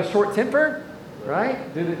have a short temper?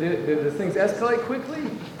 Right? Do things escalate quickly?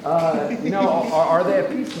 Are they a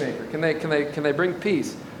peacemaker? Can they bring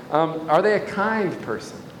peace? Are they a kind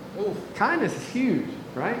person? Kindness is huge,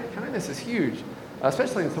 right? Kindness is huge,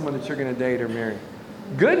 especially in someone that you're going to date or marry.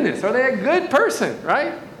 Goodness, are they a good person,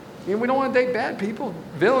 right? We don't want to date bad people,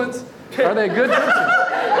 villains. Are they a good person?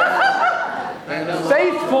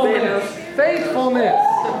 Faithfulness.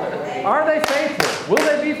 Are they faithful? Will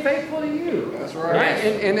they be faithful to you? That's right.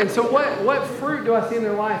 And so what fruit do I see in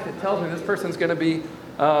their life that tells me this person's going to be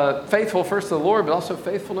faithful first to the Lord, but also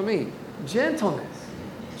faithful to me? Gentleness.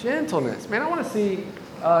 Man, I want to see,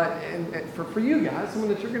 and for you guys, someone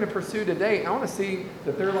that you're going to pursue today, I want to see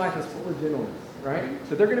that their life is full of gentleness, right?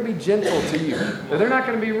 That they're going to be gentle to you. That they're not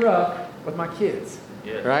going to be rough with my kids,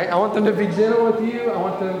 right? I want them to be gentle with you. I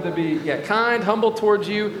want them to be kind, humble towards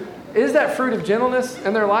you. Is that fruit of gentleness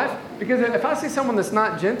in their life? Because if I see someone that's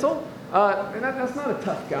not gentle, that's not a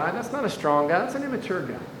tough guy. That's not a strong guy. That's an immature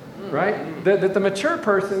guy, right? That the mature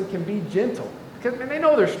person can be gentle. Because they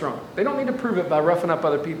know they're strong. They don't need to prove it by roughing up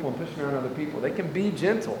other people and pushing around other people. They can be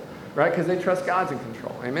gentle, right? Because they trust God's in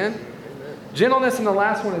control. Amen? Gentleness, and the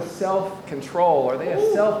last one is self-control. Are they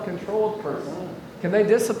a self-controlled person? Can they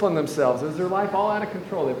discipline themselves? Is their life all out of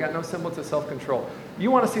control? They've got no semblance of self-control. You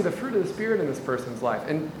want to see the fruit of the Spirit in this person's life.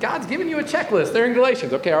 And God's given you a checklist. They're in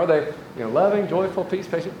Galatians. Okay, are they loving, joyful, peace,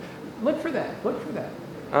 patient? Look for that.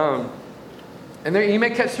 And there, you may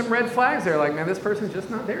catch some red flags there. Like, man, this person's just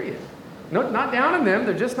not there yet. No, not down on them.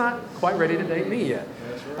 They're just not quite ready to date me yet.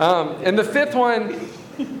 And the fifth one,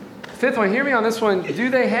 hear me on this one. Do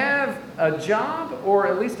they have a job or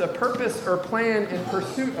at least a purpose or plan in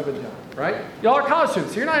pursuit of a job, right? Y'all are college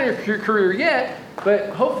students, so you're not in your career yet,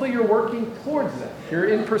 but hopefully you're working towards that. You're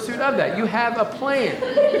in pursuit of that. You have a plan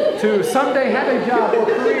to someday have a job or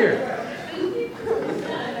career.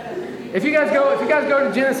 If you guys go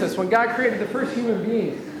to Genesis, when God created the first human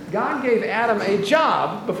beings, God gave Adam a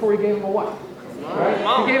job before he gave him a wife.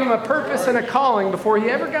 Right? He gave him a purpose and a calling before he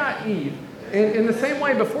ever got Eve. In the same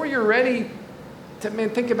way, before you're ready to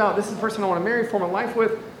think about this is the person I want to marry, form a life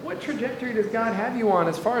with, what trajectory does God have you on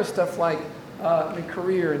as far as stuff like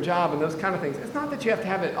career and job and those kind of things? It's not that you have to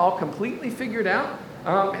have it all completely figured out.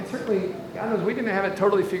 And certainly, God knows we didn't have it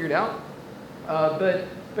totally figured out.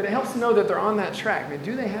 But it helps to know that they're on that track. I mean,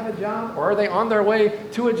 do they have a job? Or are they on their way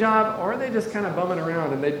to a job? Or are they just kind of bumming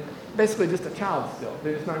around and they basically just a child still?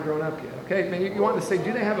 They're just not grown up yet. Okay? I mean, you want to say,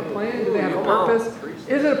 do they have a plan? Do they have a purpose?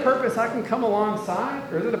 Is it a purpose I can come alongside?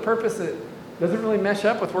 Or is it a purpose that doesn't really mesh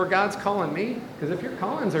up with where God's calling me? Because if your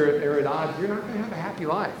callings are at odds, you're not going to have a happy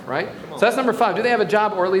life, right? So that's number 5. Do they have a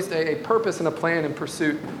job or at least a purpose and a plan in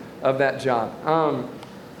pursuit of that job?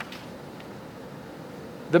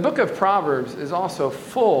 The book of Proverbs is also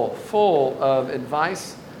full of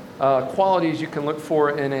advice, qualities you can look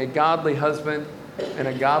for in a godly husband and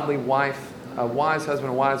a godly wife, a wise husband,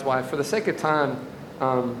 a wise wife. For the sake of time,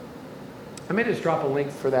 I may just drop a link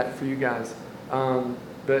for that for you guys.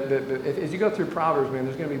 As you go through Proverbs, man,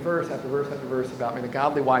 there's going to be verse after verse after verse about, man, a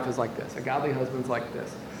godly wife is like this, a godly husband's like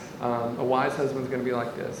this, a wise husband's going to be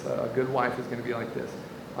like this, a good wife is going to be like this.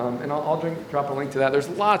 And I'll drop a link to that. There's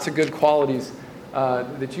lots of good qualities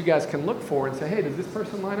that you guys can look for and say, hey, does this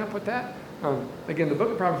person line up with that? Again, the book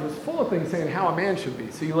of Proverbs is full of things saying how a man should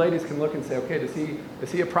be. So you ladies can look and say, okay,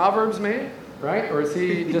 is he a Proverbs man, right? Or is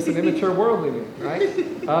he just an immature worldly man,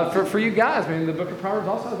 right? For you guys, man, the book of Proverbs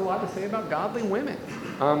also has a lot to say about godly women.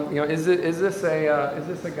 Is this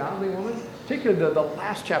a godly woman? Particularly the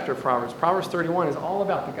last chapter of Proverbs, Proverbs 31, is all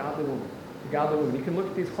about the godly woman. The godly woman. You can look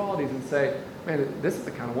at these qualities and say, man, this is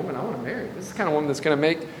the kind of woman I want to marry. This is the kind of woman that's going to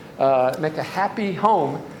make a happy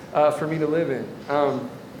home for me to live in. In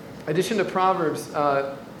addition to Proverbs,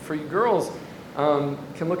 for you girls,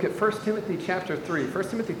 can look at 1 Timothy chapter 3. 1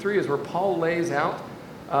 Timothy 3 is where Paul lays out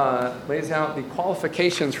the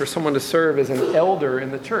qualifications for someone to serve as an elder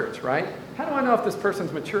in the church, right? How do I know if this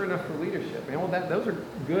person's mature enough for leadership? Man, well, those are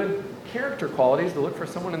good character qualities to look for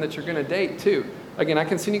someone that you're going to date too. Again, I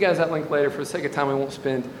can send you guys that link later. For the sake of time, we won't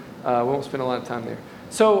spend a lot of time there.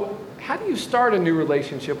 So, how do you start a new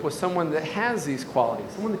relationship with someone that has these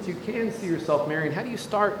qualities, someone that you can see yourself marrying? How do you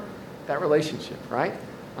start that relationship, right?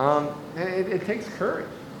 It takes courage.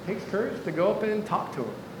 It takes courage to go up and talk to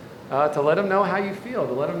them, to let them know how you feel,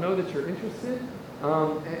 to let them know that you're interested.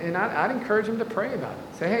 And I'd encourage them to pray about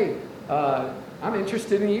it. Say, hey, I'm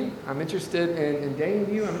interested in you. I'm interested in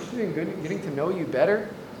dating you. I'm interested in getting to know you better.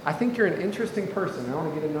 I think you're an interesting person. I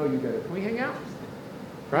want to get to know you better. Can we hang out?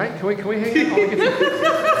 Right? Can we hang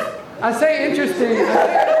out? I say interesting.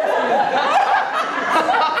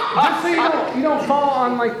 Just so you don't fall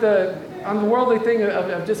on the worldly thing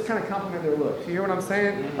of just kind of complimenting their looks. You hear what I'm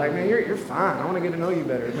saying? Like, man, you're fine. I want to get to know you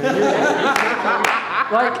better. Man,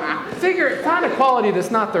 find a quality that's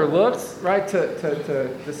not their looks, right?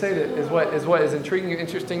 To say that is what is intriguing you,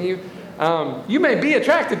 interesting you. You may be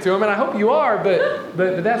attracted to them, and I hope you are, but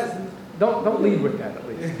that's don't lead with that at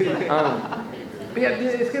least. But yeah,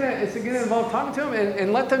 it's gonna involve talking to them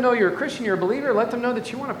and let them know you're a Christian, you're a believer. Let them know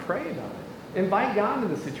that you want to pray about it. Invite God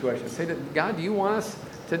into the situation. Say that, God, do you want us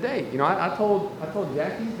to date. I told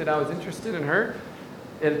Jackie that I was interested in her,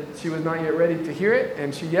 and she was not yet ready to hear it,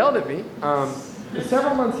 and she yelled at me.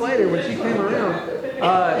 Several months later, when she came around,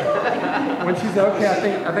 when she said, "Okay,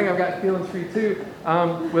 I think I've got feelings for you too,"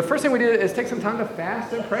 the first thing we did is take some time to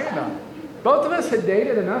fast and pray about it. Both of us had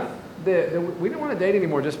dated enough that we didn't want to date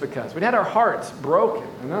anymore just because. We'd had our hearts broken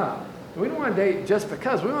enough. We didn't want to date just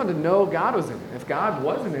because. We wanted to know God was in it. If God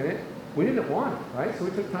wasn't in it, we didn't want it, right? So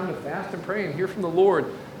we took time to fast and pray and hear from the Lord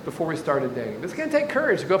before we started dating. It's going to take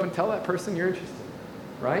courage to go up and tell that person you're interested,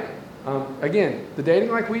 right? Again, the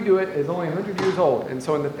dating like we do it is only 100 years old. And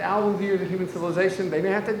so in the thousands of years of human civilization, they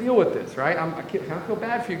didn't have to deal with this, right? I kind of feel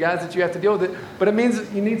bad for you guys that you have to deal with it. But it means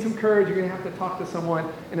that you need some courage. You're going to have to talk to someone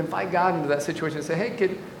and invite God into that situation and say, "Hey,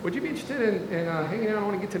 kid, would you be interested in hanging out? I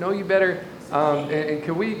want to get to know you better. And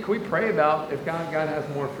can we pray about if God has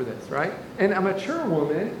more for this," right? And a mature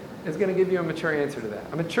woman is going to give you a mature answer to that.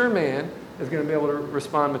 A mature man is going to be able to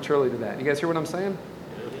respond maturely to that. You guys hear what I'm saying?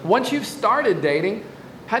 Once you've started dating,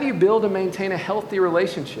 how do you build and maintain a healthy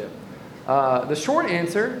relationship? The short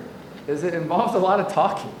answer is it involves a lot of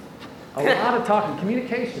talking. A lot of talking.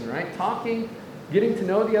 Communication, right? Talking, getting to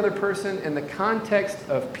know the other person in the context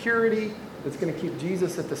of purity that's going to keep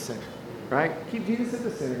Jesus at the center, right? Keep Jesus at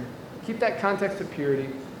the center. Keep that context of purity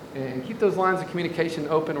and keep those lines of communication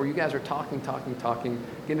open where you guys are talking,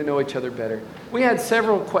 getting to know each other better. We had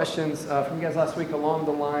several questions from you guys last week along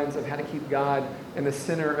the lines of how to keep God in the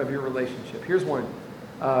center of your relationship. Here's one.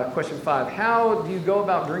 Question 5, how do you go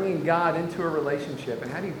about bringing God into a relationship,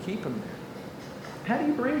 and how do you keep him there? How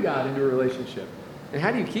do you bring God into a relationship, and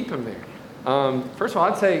how do you keep him there? First of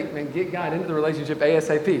all, I'd say, man, get God into the relationship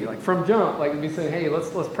ASAP, like from jump, like be saying, "Hey,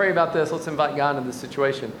 let's pray about this, let's invite God into this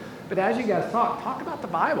situation." But as you guys talk about the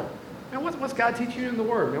Bible. Man, what's God teaching you in the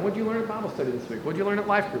Word? Man, what did you learn at Bible study this week? What did you learn at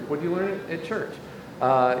Life Group? What did you learn at church?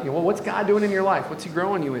 What's God doing in your life? What's he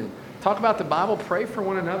growing you in? Talk about the Bible, pray for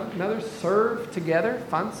one another, serve together,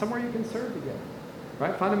 find somewhere you can serve together,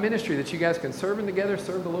 right? Find a ministry that you guys can serve in together,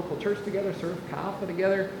 serve the local church together, serve Chi Alpha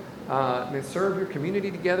together, and serve your community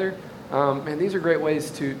together. And these are great ways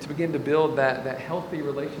to begin to build that healthy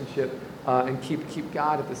relationship and keep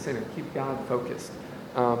God at the center, keep God focused.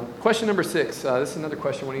 Question number 6, this is another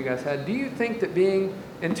question one of you guys had. Do you think that being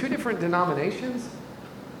in 2 different denominations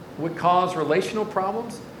would cause relational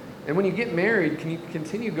problems? And when you get married, can you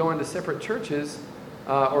continue going to separate churches,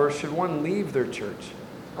 or should one leave their church?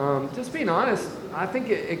 Just being honest, I think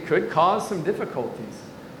it could cause some difficulties.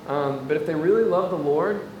 But if they really love the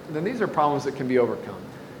Lord, then these are problems that can be overcome.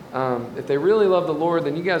 If they really love the Lord,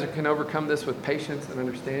 then you guys can overcome this with patience and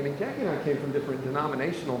understanding. Jackie and I came from different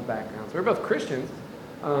denominational backgrounds. We're both Christians.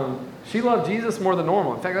 She loved Jesus more than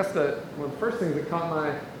normal. In fact, that's one of the first things that caught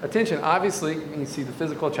my attention. Obviously, you see the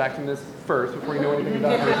physical attractiveness first before you know anything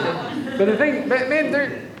about her. But the thing,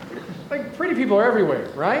 man, like pretty people are everywhere,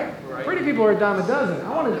 right? Pretty people are a dime a dozen.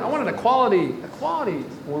 I wanted a quality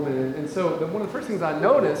woman, and so one of the first things I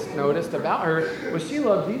noticed about her was she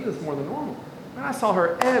loved Jesus more than normal. And I saw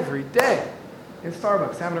her every day in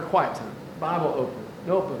Starbucks having her quiet time, Bible open,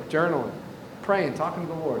 notebook, journaling, praying, talking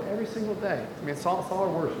to the Lord every single day. I mean, saw her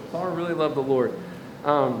worship, saw her really love the Lord.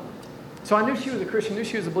 So I knew she was a Christian, knew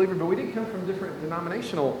she was a believer, but we did come from different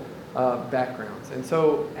denominational backgrounds. And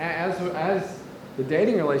so as the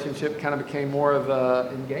dating relationship kind of became more of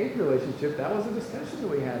an engaged relationship, that was a discussion that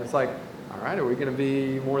we had. It's like, all right, are we going to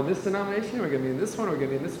be more in this denomination? Are we going to be in this one? Are we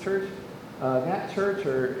going to be in this church? That church?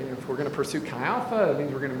 Or if we're going to pursue Chi Alpha, it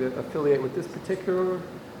means we're going to affiliate with this particular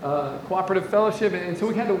cooperative fellowship. And so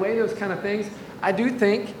we had to weigh those kind of things. I do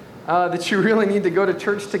think that you really need to go to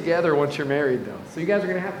church together once you're married, though. So you guys are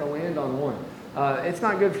going to have to land on one. It's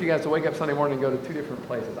not good for you guys to wake up Sunday morning and go to 2 different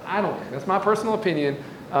places. I don't think. That's my personal opinion.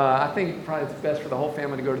 I think probably it's best for the whole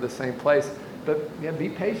family to go to the same place. But yeah, be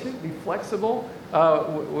patient, be flexible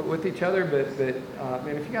with each other. But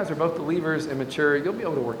man, if you guys are both believers and mature, you'll be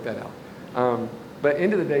able to work that out. But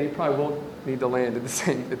end of the day, you probably won't need to land at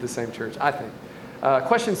the same church, I think.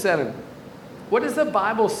 Question 7. What does the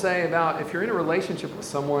Bible say about if you're in a relationship with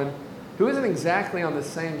someone who isn't exactly on the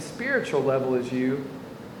same spiritual level as you,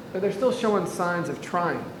 but they're still showing signs of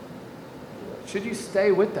trying? Should you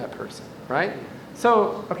stay with that person, right?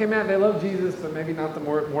 So, okay, Matt, they love Jesus, but maybe not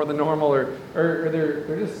more than normal, or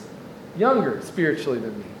they're just younger spiritually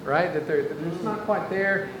than me, right? That they're just not quite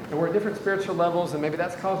there, and we're at different spiritual levels, and maybe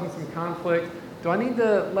that's causing some conflict. Do I need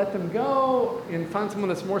to let them go and find someone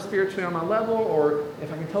that's more spiritually on my level? Or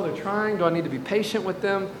if I can tell they're trying, do I need to be patient with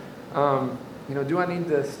them? Do I need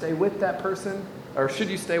to stay with that person? Or should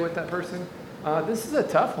you stay with that person? This is a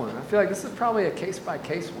tough one. I feel like this is probably a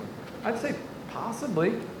case-by-case one. I'd say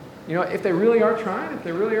possibly. If they really are trying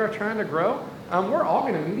to grow, we're all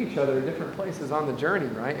going to meet each other at different places on the journey,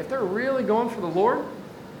 right? If they're really going for the Lord,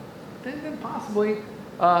 then possibly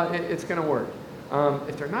it's going to work.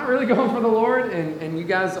 If they're not really going for the Lord and you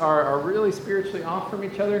guys are really spiritually off from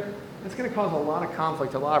each other, it's going to cause a lot of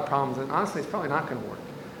conflict, a lot of problems, and honestly, it's probably not going to work.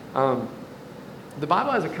 The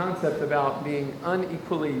Bible has a concept about being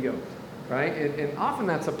unequally yoked, right? And often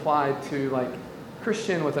that's applied to like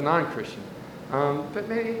Christian with a non-Christian. But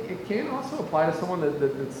maybe it can also apply to someone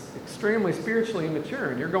that's extremely spiritually immature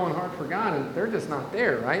and you're going hard for God and they're just not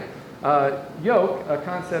there, right? Yoke, a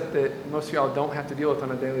concept that most of y'all don't have to deal with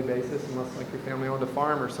on a daily basis unless like your family owned a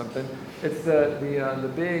farm or something. It's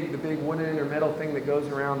the big wooden or metal thing that goes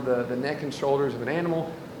around the neck and shoulders of an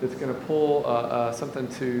animal that's going to pull something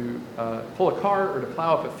to pull a cart or to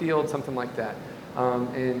plow up a field, something like that.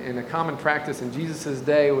 And a common practice in Jesus'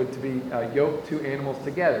 day would to be yoke two animals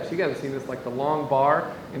together. So you guys have seen this like the long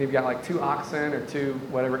bar, and you've got like two oxen or two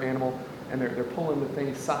whatever animal, and they're pulling the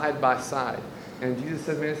thing side by side. And Jesus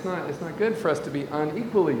says, man, it's not good for us to be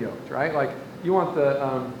unequally yoked, right? Like you want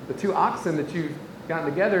the two oxen that you've gotten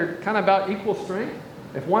together kind of about equal strength.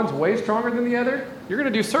 If one's way stronger than the other, you're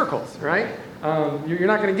going to do circles, right? You're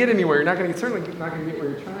not going to get anywhere. You're certainly not going to get where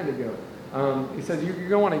you're trying to go. He says you're going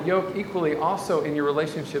to want to yoke equally also in your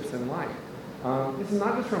relationships in life. This is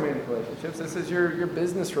not just romantic relationships. This is your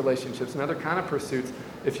business relationships and other kind of pursuits.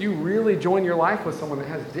 If you really join your life with someone that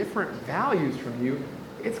has different values from you,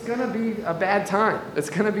 it's going to be a bad time.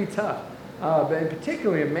 It's going to be tough. But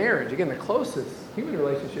particularly in marriage, again, the closest human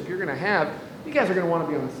relationship you're going to have, you guys are going to want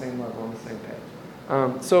to be on the same level, on the same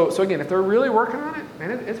page. So again, if they're really working on it,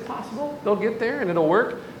 man, it's possible. They'll get there and it'll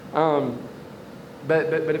work.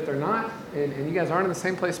 But if they're not, and you guys aren't in the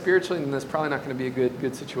same place spiritually, then that's probably not going to be a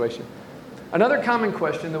good situation. Another common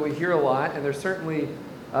question that we hear a lot, and there's certainly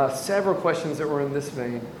several questions that were in this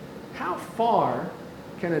vein, how far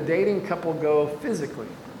can a dating couple go physically?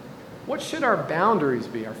 What should our boundaries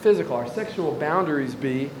be, our physical, our sexual boundaries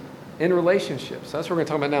be in relationships? That's what we're going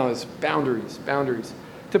to talk about now is boundaries.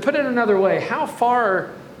 To put it another way, how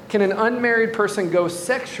far can an unmarried person go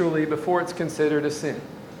sexually before it's considered a sin,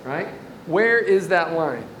 right? Where is that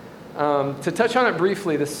line? To touch on it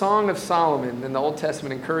briefly, the Song of Solomon in the Old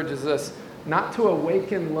Testament encourages us not to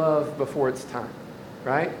awaken love before it's time,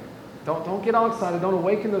 right? Don't get all excited. Don't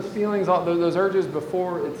awaken those feelings, those urges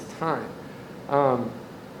before it's time.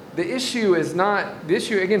 The issue,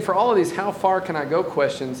 again, for all of these how far can I go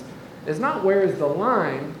questions, is not where is the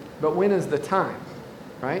line, but when is the time,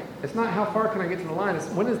 right? It's not how far can I get to the line. It's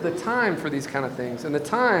when is the time for these kind of things. And the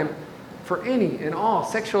time for any and all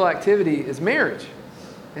sexual activity is marriage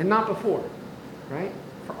and not before, right?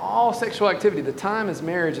 For all sexual activity, the time is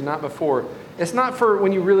marriage and not before. It's not for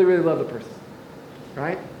when you really, really love the person,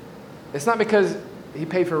 right? It's not because he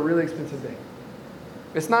paid for a really expensive date.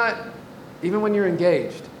 It's not even when you're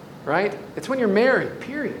engaged, right? It's when you're married,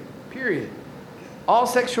 period. All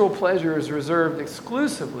sexual pleasure is reserved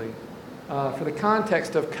exclusively for the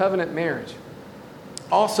context of covenant marriage.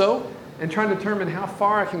 Also, in trying to determine how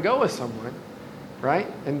far I can go with someone, right?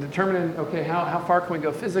 And determining, okay, how far can we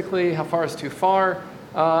go physically? How far is too far?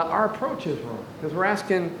 Our approach is wrong because we're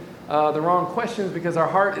asking the wrong questions because our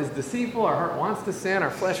heart is deceitful, our heart wants to sin,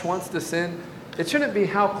 our flesh wants to sin. It shouldn't be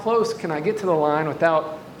how close can I get to the line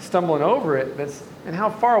without stumbling over it, and how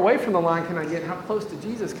far away from the line can I get? How close to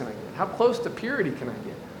Jesus can I get? How close to purity can I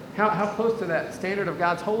get? How close to that standard of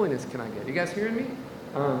God's holiness can I get? You guys hearing me?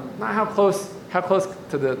 Not how close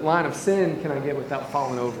to the line of sin can I get without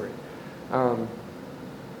falling over it.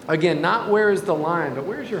 Again, not where is the line, but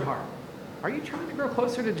where's your heart? Are you trying to grow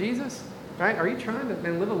closer to Jesus? Right? Are you trying to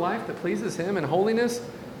live a life that pleases Him in holiness?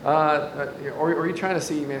 Or are you trying to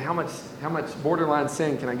see, man, how much borderline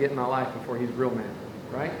sin can I get in my life before He's real mad?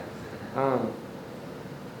 Right?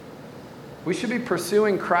 We should be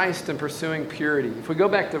pursuing Christ and pursuing purity. If we go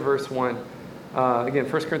back to verse 1, again,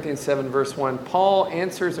 1 Corinthians 7, verse 1, Paul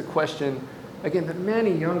answers a question, again, that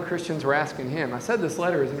many young Christians were asking him. I said this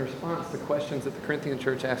letter is in response to questions that the Corinthian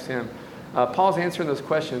church asked him. Paul's answering those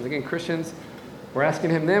questions. Again, Christians were asking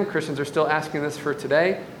him them. Christians are still asking this for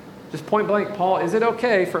today. Just point blank, Paul, is it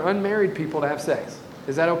okay for unmarried people to have sex?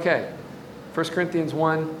 Is that okay? 1 Corinthians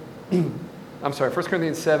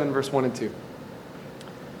 7, verse 1 and 2.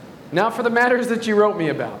 Now for the matters that you wrote me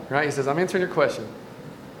about, right? He says, I'm answering your question.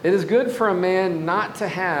 It is good for a man not to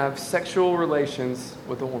have sexual relations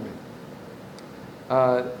with a woman.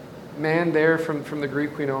 Man there from the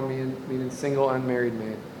Greek we know meaning single, unmarried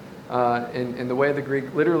man. And the way the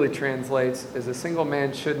Greek literally translates is a single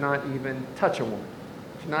man should not even touch a woman.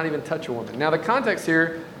 Should not even touch a woman. Now the context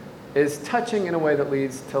here is touching in a way that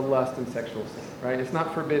leads to lust and sexual sin, right? It's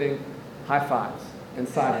not forbidding high fives. and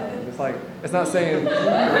sideline. It's like, it's not saying,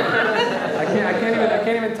 I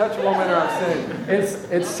can't even touch a woman or I'm sinning.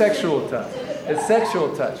 It's sexual touch. It's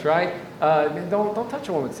sexual touch, right? Don't touch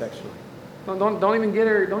a woman sexually. Don't even get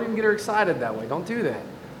her excited that way. Don't do that.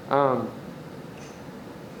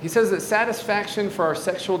 He says that satisfaction for our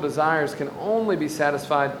sexual desires can only be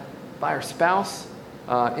satisfied by our spouse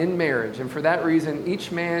in marriage. And for that reason,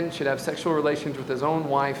 each man should have sexual relations with his own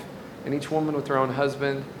wife and each woman with her own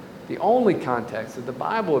husband. The only context that the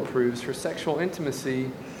Bible approves for sexual intimacy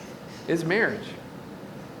is marriage.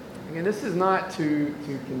 Again, this is not to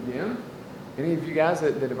condemn any of you guys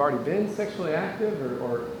that have already been sexually active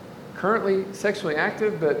or currently sexually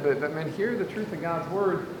active, but man, hear the truth of God's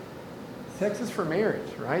word. Sex is for marriage,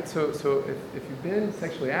 right? So if you've been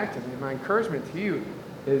sexually active, my encouragement to you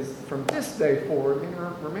is from this day forward,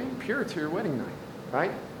 remain pure to your wedding night,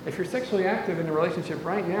 right? If you're sexually active in a relationship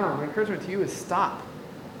right now, my encouragement to you is stop.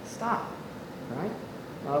 Stop, right?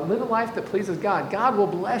 Live a life that pleases God. God will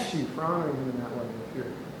bless you for honoring Him in that way in the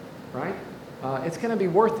future, right? It's going to be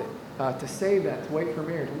worth it to save that, to wait for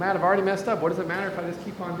marriage. We might have already messed up. What does it matter if I just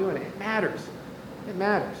keep on doing it? It matters. It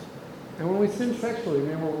matters. And when we sin sexually,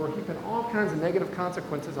 man, we're heaping all kinds of negative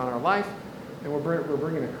consequences on our life, and we're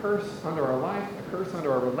bringing a curse under our life, a curse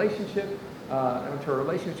under our relationship, into our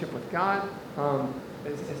relationship with God.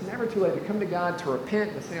 It's never too late to come to God, to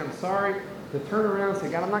repent, to say, I'm sorry, to turn around and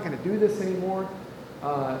say, God, I'm not going to do this anymore.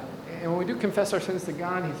 And when we do confess our sins to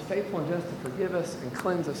God, He's faithful and just to forgive us and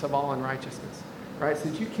cleanse us of all unrighteousness, right? So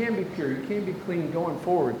that you can be pure, you can be clean going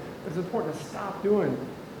forward. But it's important to stop doing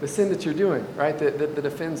the sin that you're doing, right, that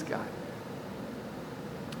offends God.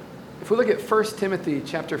 If we look at 1 Timothy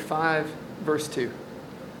chapter 5, verse 2.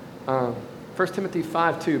 1 Timothy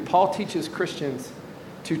 5:2, Paul teaches Christians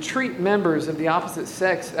to treat members of the opposite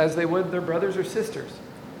sex as they would their brothers or sisters.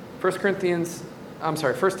 1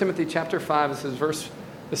 Timothy chapter 5, this is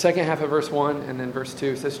the second half of verse 1 and then verse 2.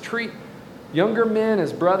 It says, treat younger men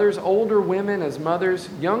as brothers, older women as mothers,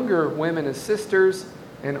 younger women as sisters,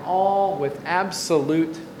 and all with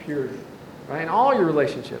absolute purity. Right? And all your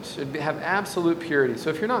relationships should have absolute purity. So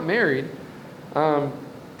if you're not married,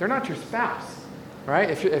 they're not your spouse. Right?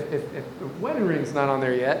 If the wedding ring's not on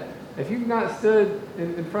there yet, if you've not stood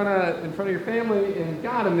in front of your family and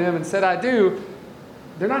God in them and said, I do,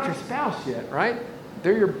 they're not your spouse yet, right?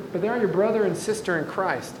 But they're your brother and sister in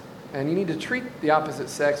Christ. And you need to treat the opposite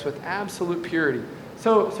sex with absolute purity.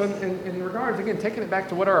 So in regards, again, taking it back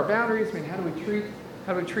to what are our boundaries? I mean, how do we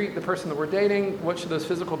treat the person that we're dating? What should those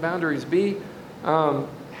physical boundaries be? How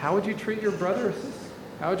would you treat your brother or sister?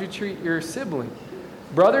 How would you treat your sibling?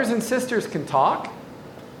 Brothers and sisters can talk.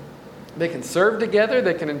 They can serve together.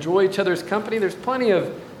 They can enjoy each other's company. There's plenty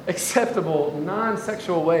of acceptable,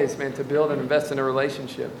 non-sexual ways, man, to build and invest in a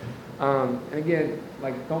relationship. And again,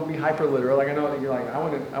 like, don't be hyper literal. Like, I know that you're like, I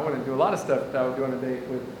want to do a lot of stuff that I would do on a date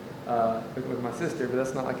with my sister, but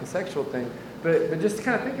that's not like a sexual thing. But just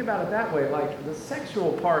kind of think about it that way. Like, the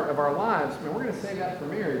sexual part of our lives, man, we're going to save that for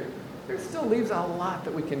marriage. There still leaves a lot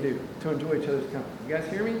that we can do to enjoy each other's company. You guys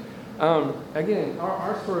hear me? Again,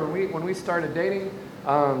 our story, when we started dating,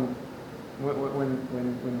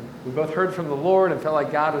 when we both heard from the Lord and felt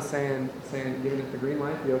like God was saying, giving it the green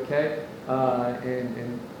light, be okay.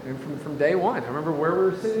 And from day one, I remember where we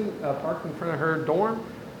were sitting, parked in front of her dorm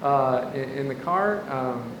in the car.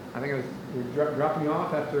 I think we were dropping you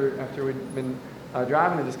off after we'd been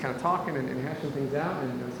driving and just kind of talking and hashing things out.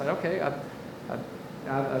 And I said, okay, I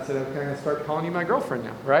said, okay, I'm going to start calling you my girlfriend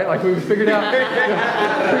now, right? Like, we figured out,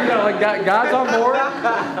 like, God's on board.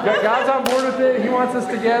 God's on board with it. He wants us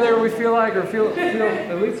together. We feel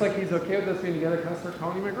at least like He's okay with us being together. Can I start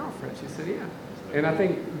calling you my girlfriend? She said, yeah. And I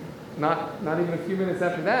think not even a few minutes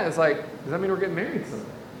after that, it's like, does that mean we're getting married someday?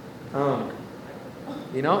 And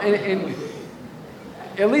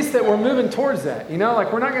at least that we're moving towards that.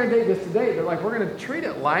 Like, we're not going to date just to date, but like, we're going to treat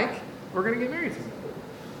it like we're going to get married someday.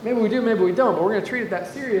 Maybe we do, maybe we don't, but we're going to treat it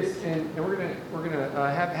that serious, and we're going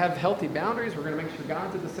to have healthy boundaries. We're going to make sure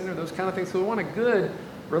God's at the center, those kind of things. So we want a good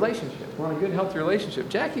relationship. We want a good, healthy relationship.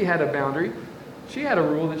 Jackie had a boundary. She had a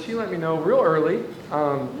rule that she let me know real early.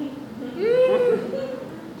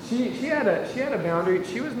 She had a boundary.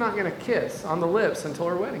 She was not going to kiss on the lips until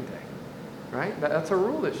her wedding day. Right? That's a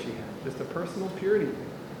rule that she had, just a personal purity thing.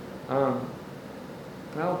 I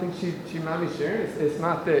don't think she might be sharing.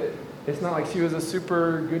 It's not like she was a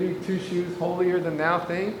super goody two-shoes, holier than thou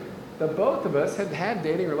thing. The both of us had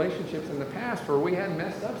dating relationships in the past where we had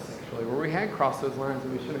messed up sexually, where we had crossed those lines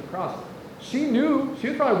that we shouldn't have crossed. She knew, she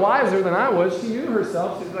was probably wiser than I was. She knew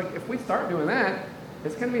herself. She was like, if we start doing that,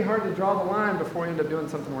 it's going to be hard to draw the line before we end up doing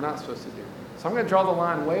something we're not supposed to do. So I'm going to draw the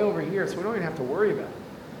line way over here so we don't even have to worry about it.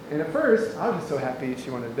 And at first, I was just so happy she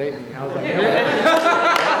wanted to date me. I was like,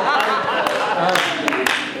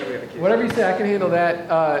 whatever you say, I can handle that.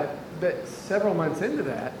 But several months into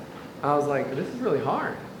that, I was like, this is really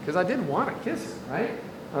hard because I did want to kiss her, right?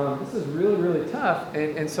 This is really, really tough.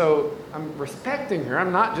 And so I'm respecting her.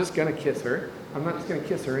 I'm not just going to kiss her. I'm not just going to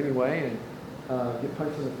kiss her anyway and get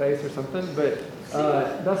punched in the face or something. But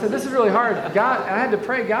I said, this is really hard. God, and I had to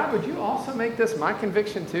pray, God, would you also make this my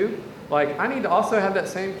conviction too? Like, I need to also have that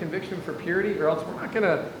same conviction for purity, or else it's not going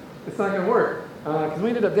to work. Because we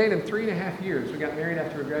ended up dating 3.5 years. We got married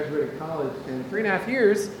after we graduated college. And 3.5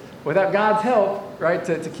 years, without God's help, right,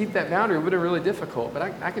 to keep that boundary would have been really difficult. But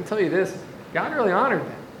I can tell you this, God really honored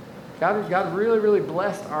that. God really, really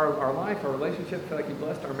blessed our life, our relationship. I feel like He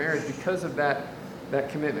blessed our marriage because of that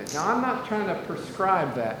commitment. Now, I'm not trying to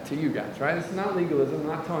prescribe that to you guys, right? This is not legalism. I'm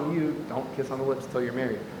not telling you don't kiss on the lips until you're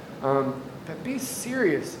married. But be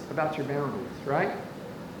serious about your boundaries, right?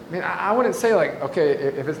 I mean, I wouldn't say like, okay,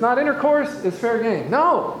 if it's not intercourse, it's fair game.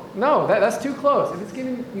 No, that's too close. If it's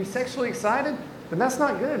getting you sexually excited, then that's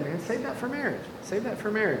not good, man. Save that for marriage. Save that for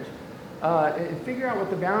marriage. And figure out what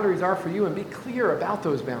the boundaries are for you and be clear about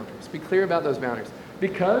those boundaries. Be clear about those boundaries.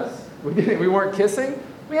 Because we weren't kissing,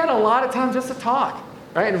 we had a lot of time just to talk,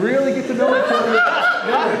 right? And really get to know each other.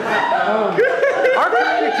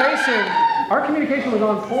 Our communication was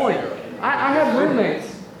on point. I had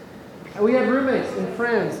roommates. We had roommates and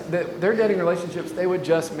friends that their dating relationships, they would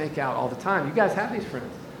just make out all the time. You guys have these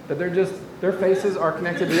friends that their faces are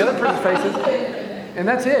connected to the other person's faces, and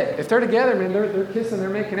that's it. If they're together, man, they're kissing, they're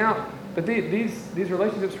making out. But these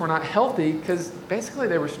relationships were not healthy because basically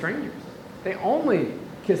they were strangers. They only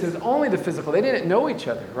kissed. It was only the physical. They didn't know each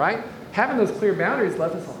other, right? Having those clear boundaries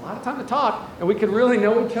left us a lot of time to talk, and we could really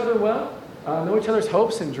know each other well, know each other's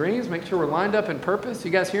hopes and dreams, make sure we're lined up in purpose.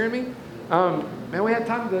 You guys hearing me? Man, we had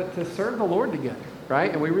time to serve the Lord together,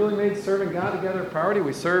 right? And we really made serving God together a priority.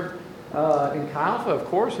 We served in Chi Alpha, of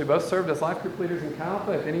course. We both served as life group leaders in Chi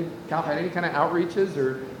Alpha. If Chi Alpha had any kind of outreaches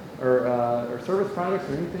or service projects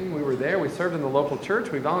or anything, we were there. We served in the local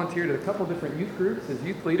church. We volunteered at a couple different youth groups as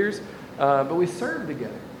youth leaders, but we served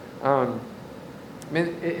together.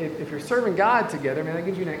 If you're serving God together, man, that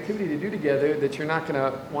gives you an activity to do together that you're not going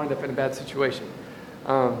to wind up in a bad situation.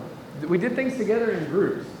 We did things together in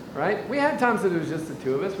groups, right? We had times that it was just the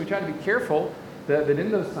two of us. We tried to be careful that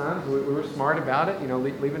in those times we were smart about it,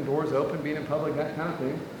 leaving doors open, being in public, that kind of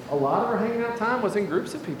thing. A lot of our hanging out time was in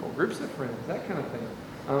groups of people, groups of friends, that kind of thing.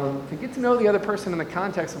 To get to know the other person in the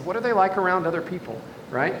context of what are they like around other people,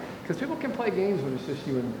 right? Because people can play games when it's just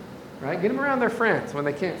you and them, right? Get them around their friends when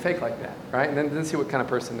they can't fake like that, right? And then see what kind of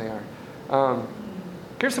person they are.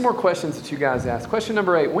 Here's some more questions that you guys asked. Question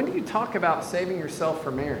number 8, when do you talk about saving yourself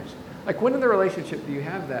for marriage? Like, when in the relationship do you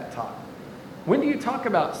have that talk? When do you talk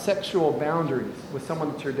about sexual boundaries with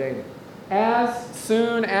someone that you're dating? As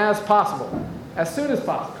soon as possible. As soon as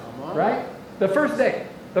possible, right? The first date,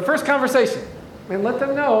 the first conversation. And let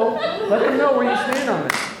them know where you stand on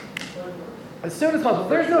this. As soon as possible.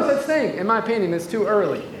 There's no such thing, in my opinion, it's too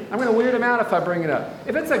early. I'm going to weird them out if I bring it up.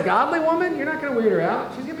 If it's a godly woman, you're not going to weird her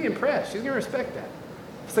out. She's going to be impressed. She's going to respect that.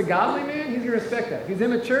 If it's a godly man, he's going to respect that. If he's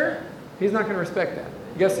immature, he's not going to respect that.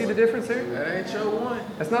 You guys see the difference here? That ain't your one.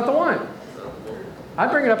 That's not the one.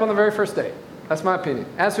 I'd bring it up on the very first date. That's my opinion.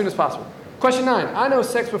 As soon as possible. Question 9. I know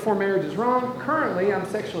sex before marriage is wrong. Currently, I'm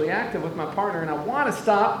sexually active with my partner, and I want to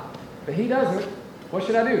stop, but he doesn't. What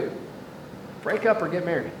should I do? Break up or get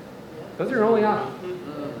married? Those are your only options.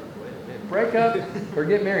 Break up or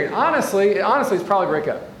get married. Honestly, it's probably break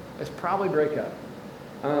up. It's probably break up.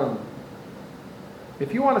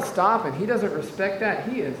 If you want to stop and he doesn't respect that,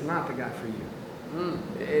 he is not the guy for you.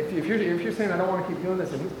 If you're saying I don't want to keep doing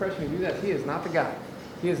this and he's pressuring you to do that, he is not the guy.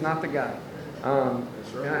 He is not the guy.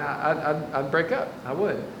 That's right. I'd break up. I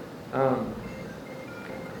would.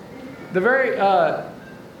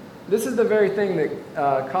 This is the very thing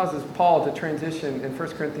that causes Paul to transition in 1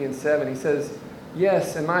 Corinthians 7. He says,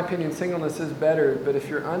 yes, in my opinion, singleness is better, but if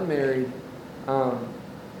you're unmarried, and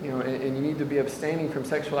you need to be abstaining from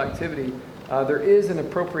sexual activity, there is an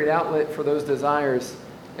appropriate outlet for those desires,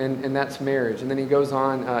 and that's marriage. And then he goes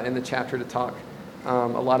on in the chapter to talk a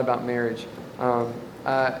lot about marriage.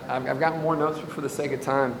 I've got more notes, but for the sake of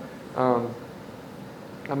time,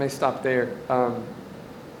 I may stop there.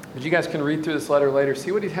 But you guys can read through this letter later.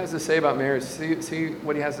 See what he has to say about marriage. See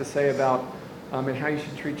what he has to say about and how you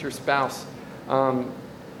should treat your spouse.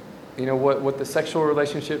 What the sexual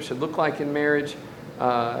relationship should look like in marriage,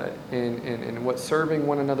 and what serving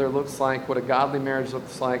one another looks like, what a godly marriage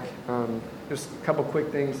looks like. Just a couple quick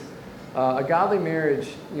things. A godly marriage,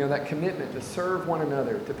 that commitment to serve one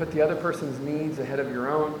another, to put the other person's needs ahead of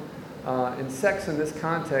your own, And sex in this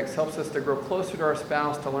context helps us to grow closer to our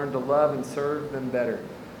spouse, to learn to love and serve them better.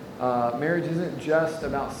 Marriage isn't just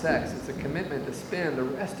about sex. It's a commitment to spend the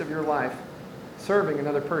rest of your life serving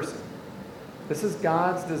another person. This is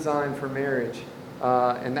God's design for marriage,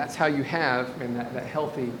 and that's how you have that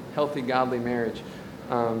healthy, godly marriage.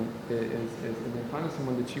 Is finding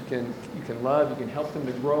someone that you can love, you can help them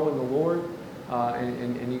to grow in the Lord,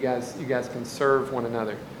 and you guys can serve one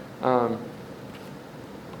another.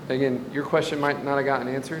 Again, your question might not have gotten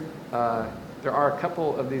answered. There are a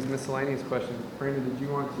couple of these miscellaneous questions. Brandon, did you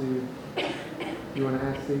want to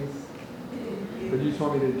ask these? Or do you just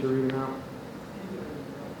want me to read them out?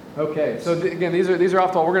 Okay. So again, these are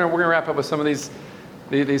off the wall. We're gonna wrap up with some of these.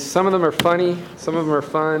 Some of them are funny. Some of them are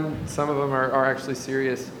fun. Some of them are actually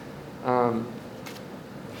serious.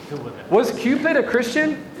 Was Cupid a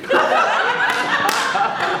Christian?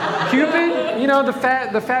 Cupid,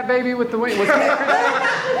 the fat baby with the wing. Was he a Christian?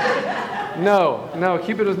 No,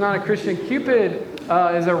 Cupid was not a Christian. Cupid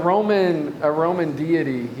is a Roman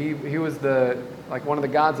deity. He was one of the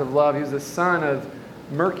gods of love. He was the son of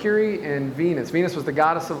Mercury and Venus. Venus was the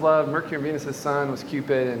goddess of love. Mercury and Venus' son was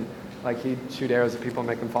Cupid, and he'd shoot arrows at people and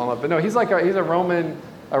make them fall in love. But no, he's a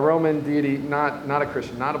Roman deity, not a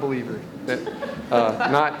Christian, not a believer,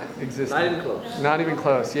 not existing. Not even close. Not even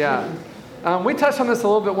close. Yeah. We touched on this a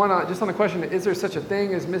little bit, just on the question, is there such a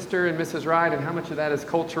thing as Mr. and Mrs. Right, and how much of that is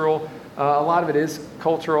cultural? A lot of it is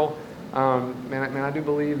cultural. I do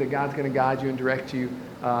believe that God's going to guide you and direct you,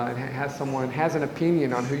 and has an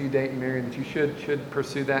opinion on who you date and marry, and that you should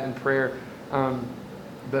pursue that in prayer.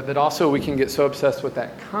 But that also we can get so obsessed with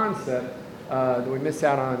that concept that we miss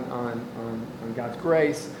out on God's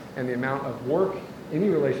grace and the amount of work any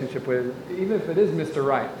relationship with, even if it is Mr.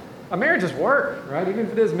 Right. A marriage is work, right? Even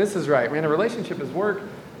if it is Mrs. Right. A relationship is work,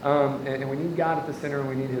 and we need God at the center, and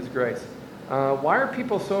we need His grace. Why are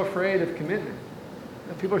people so afraid of commitment?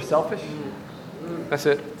 People are selfish. That's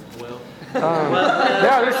it.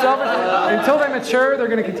 Yeah, they're selfish. Until they mature, they're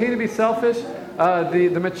going to continue to be selfish.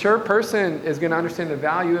 The mature person is going to understand the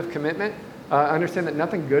value of commitment, understand that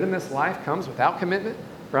nothing good in this life comes without commitment,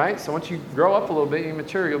 right? So once you grow up a little bit, you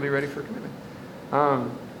mature, you'll be ready for commitment.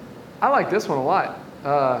 I like this one a lot.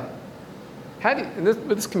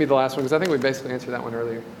 This can be the last one, because I think we basically answered that one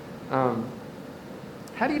earlier.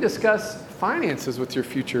 How do you discuss finances with your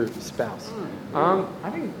future spouse? I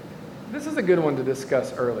think this is a good one to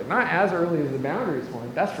discuss early. Not as early as the boundaries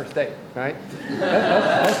one. That's for state, right?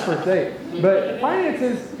 That's for state. But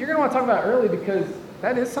finances, you're going to want to talk about early, because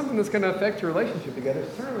that is something that's going to affect your relationship together.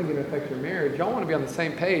 It's certainly going to affect your marriage. Y'all want to be on the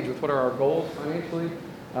same page with what are our goals financially.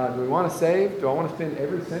 Do we want to save? Do I want to spend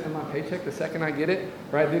every cent of my paycheck the second I get it?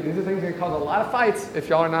 Right? These are things that are going to cause a lot of fights if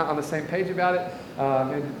y'all are not on the same page about it. Are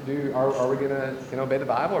we going to obey the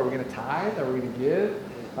Bible? Are we going to tithe? Are we going to give?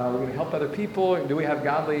 Are we going to help other people? Do we have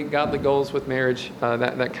godly goals with marriage?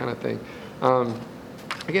 That kind of thing.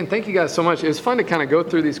 Again, thank you guys so much. It was fun to kind of go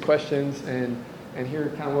through these questions and hear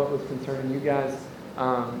kind of what was concerning you guys.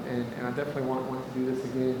 And I definitely want to do this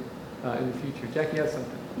again in the future. Jackie has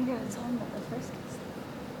something. You guys talking about the first kiss.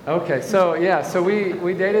 Okay, so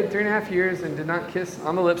we dated 3.5 years and did not kiss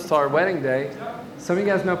on the lips till our wedding day. Some of you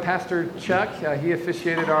guys know Pastor Chuck. He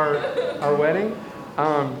officiated our wedding.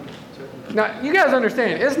 Now, you guys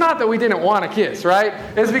understand, it's not that we didn't want to kiss, right?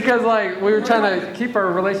 It's because we were trying to keep our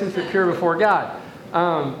relationship pure before God.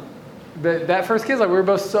 That first kiss, we were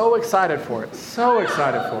both so excited for it.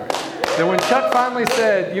 That when Chuck finally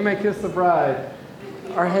said, "You may kiss the bride,"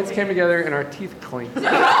 our heads came together and our teeth clinked. We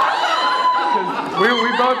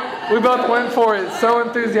both went for it so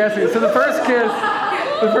enthusiastically. So the first kiss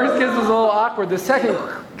was a little awkward. The second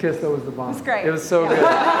kiss, though, was the bomb. It was great. It was so good.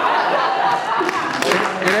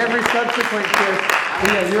 And every subsequent kiss,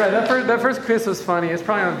 yeah, you're right. That first kiss was funny. It's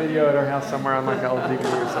probably on video at our house somewhere on an old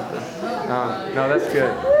DVD or something. No, that's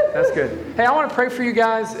good. That's good. Hey, I want to pray for you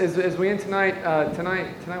guys as we end tonight.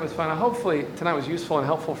 Tonight was fun. Hopefully tonight was useful and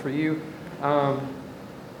helpful for you. And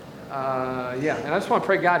I just want to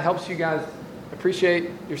pray God helps you guys appreciate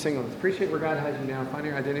your singleness. Appreciate where God has you now. Find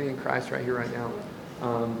your identity in Christ right here, right now.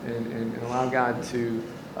 And allow God to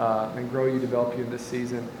grow you, develop you in this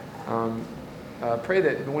season. Pray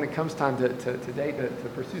that when it comes time to date, to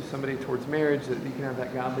pursue somebody towards marriage, that you can have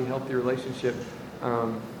that godly, healthy relationship.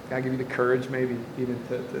 God give you the courage, maybe even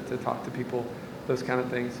to talk to people, those kind of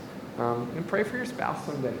things. And pray for your spouse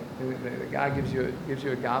someday. And that God gives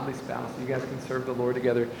you a godly spouse. You guys can serve the Lord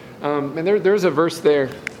together. And there's a verse there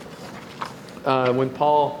when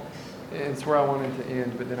Paul, and it's where I wanted to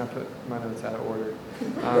end, but then I put my notes out of order.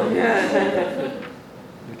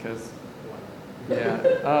 Because,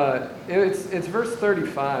 it's verse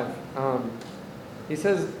 35. He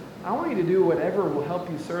says, I want you to do whatever will help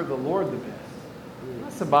you serve the Lord the best.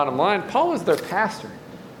 That's the bottom line. Paul was their pastor,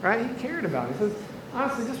 right? He cared about it. He says,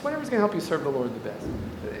 honestly, just whatever's going to help you serve the Lord the best.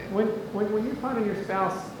 When you're finding your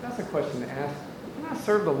spouse, that's a question to ask. Can I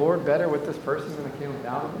serve the Lord better with this person than I can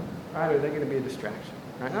without them? Right? Or are they going to be a distraction?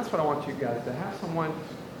 Right? And that's what I want you guys to have someone,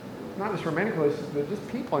 not just romantic relationships, but just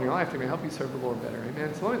people in your life that can help you serve the Lord better.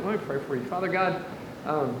 Amen. So let me pray for you. Father God,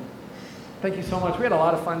 thank you so much. We had a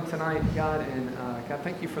lot of fun tonight, God, and God,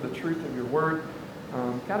 thank you for the truth of your word.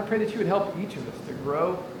 God, I pray that you would help each of us to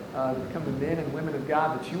grow, to become the men and women of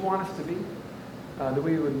God that you want us to be, that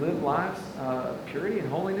we would live lives of purity and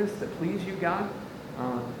holiness that please you, God.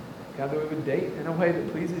 God, that we would date in a way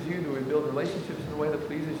that pleases you, that we would build relationships in a way that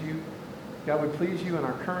pleases you. God, would please you in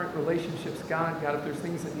our current relationships, God. God, if there's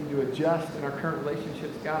things that need to adjust in our current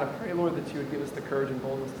relationships, God, I pray, Lord, that you would give us the courage and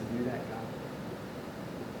boldness to do that,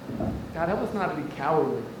 God. God, help us not to be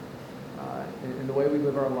cowardly in the way we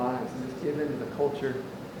live our lives and just give into the culture,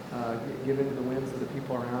 give into the whims of the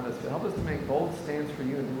people around us. But help us to make bold stands for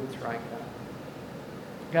you and do what's right, God.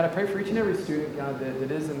 God, I pray for each and every student, God, that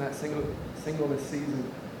is in that singleness season.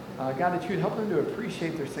 God, that you would help them to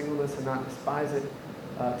appreciate their singleness and not despise it.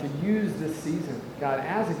 To use this season, God,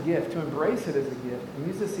 as a gift, to embrace it as a gift, and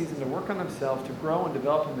use this season to work on themselves, to grow and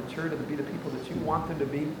develop and mature, to be the people that you want them to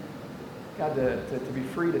be. God, to be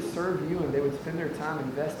free to serve you, and they would spend their time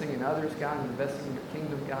investing in others, God, and investing in your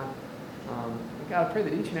kingdom, God. And God, I pray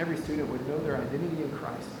that each and every student would know their identity in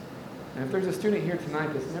Christ. And if there's a student here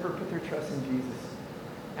tonight that's never put their trust in Jesus,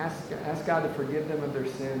 ask God to forgive them of their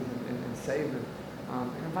sins and save them.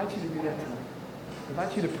 And invite you to do that tonight. I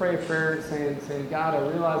invite you to pray a prayer saying, God, I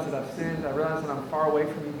realize that I've sinned. I realize that I'm far away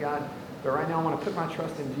from you, God. But right now I want to put my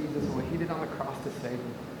trust in Jesus and what he did on the cross to save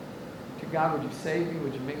me. To God, would you save me?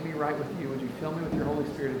 Would you make me right with you? Would you fill me with your Holy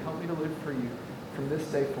Spirit and help me to live for you from this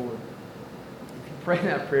day forward? If you pray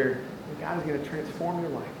that prayer, God is going to transform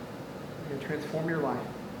your life. He's going to transform your life.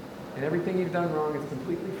 And everything you've done wrong is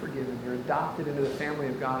completely forgiven. You're adopted into the family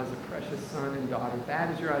of God as a precious son and daughter.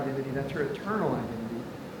 That is your identity. That's your eternal identity.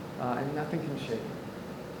 And nothing can shake it.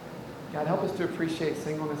 God, help us to appreciate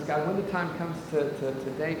singleness. God, when the time comes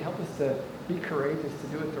to date, help us to be courageous, to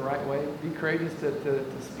do it the right way. Be courageous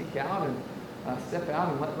to speak out and step out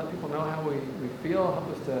and let people know how we feel. Help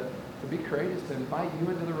us to be courageous, to invite you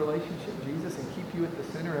into the relationship, Jesus, and keep you at the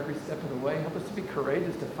center every step of the way. Help us to be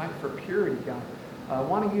courageous, to fight for purity, God.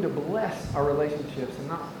 Wanting you to bless our relationships and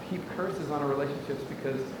not heap curses on our relationships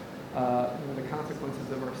because the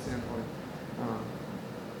consequences of our sin, Lord.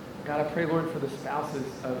 God, I pray, Lord, for the spouses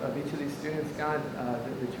of each of these students, God,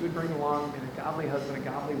 that you would bring along a godly husband, a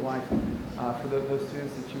godly wife for those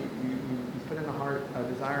students that you put in the heart,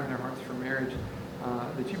 desire in their hearts for marriage,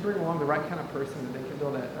 that you bring along the right kind of person that they can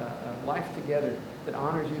build a life together that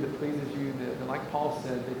honors you, that pleases you, that like Paul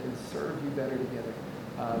said, they can serve you better together,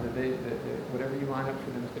 that whatever you line up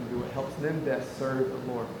for them is going to be what helps them best serve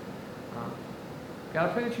the Lord.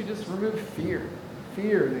 God, I pray that you just remove fear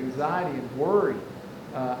and anxiety and worry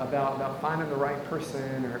about finding the right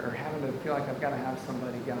person or having to feel like I've got to have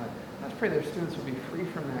somebody, God. I just pray that students will be free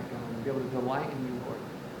from that, God, and be able to delight in you,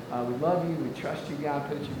 Lord. We love you. We trust you, God. I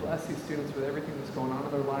pray that you bless these students with everything that's going on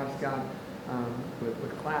in their lives, God,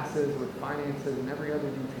 with classes, with finances, and every other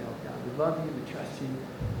detail, God. We love you. We trust you.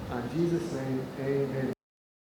 In Jesus' name, amen.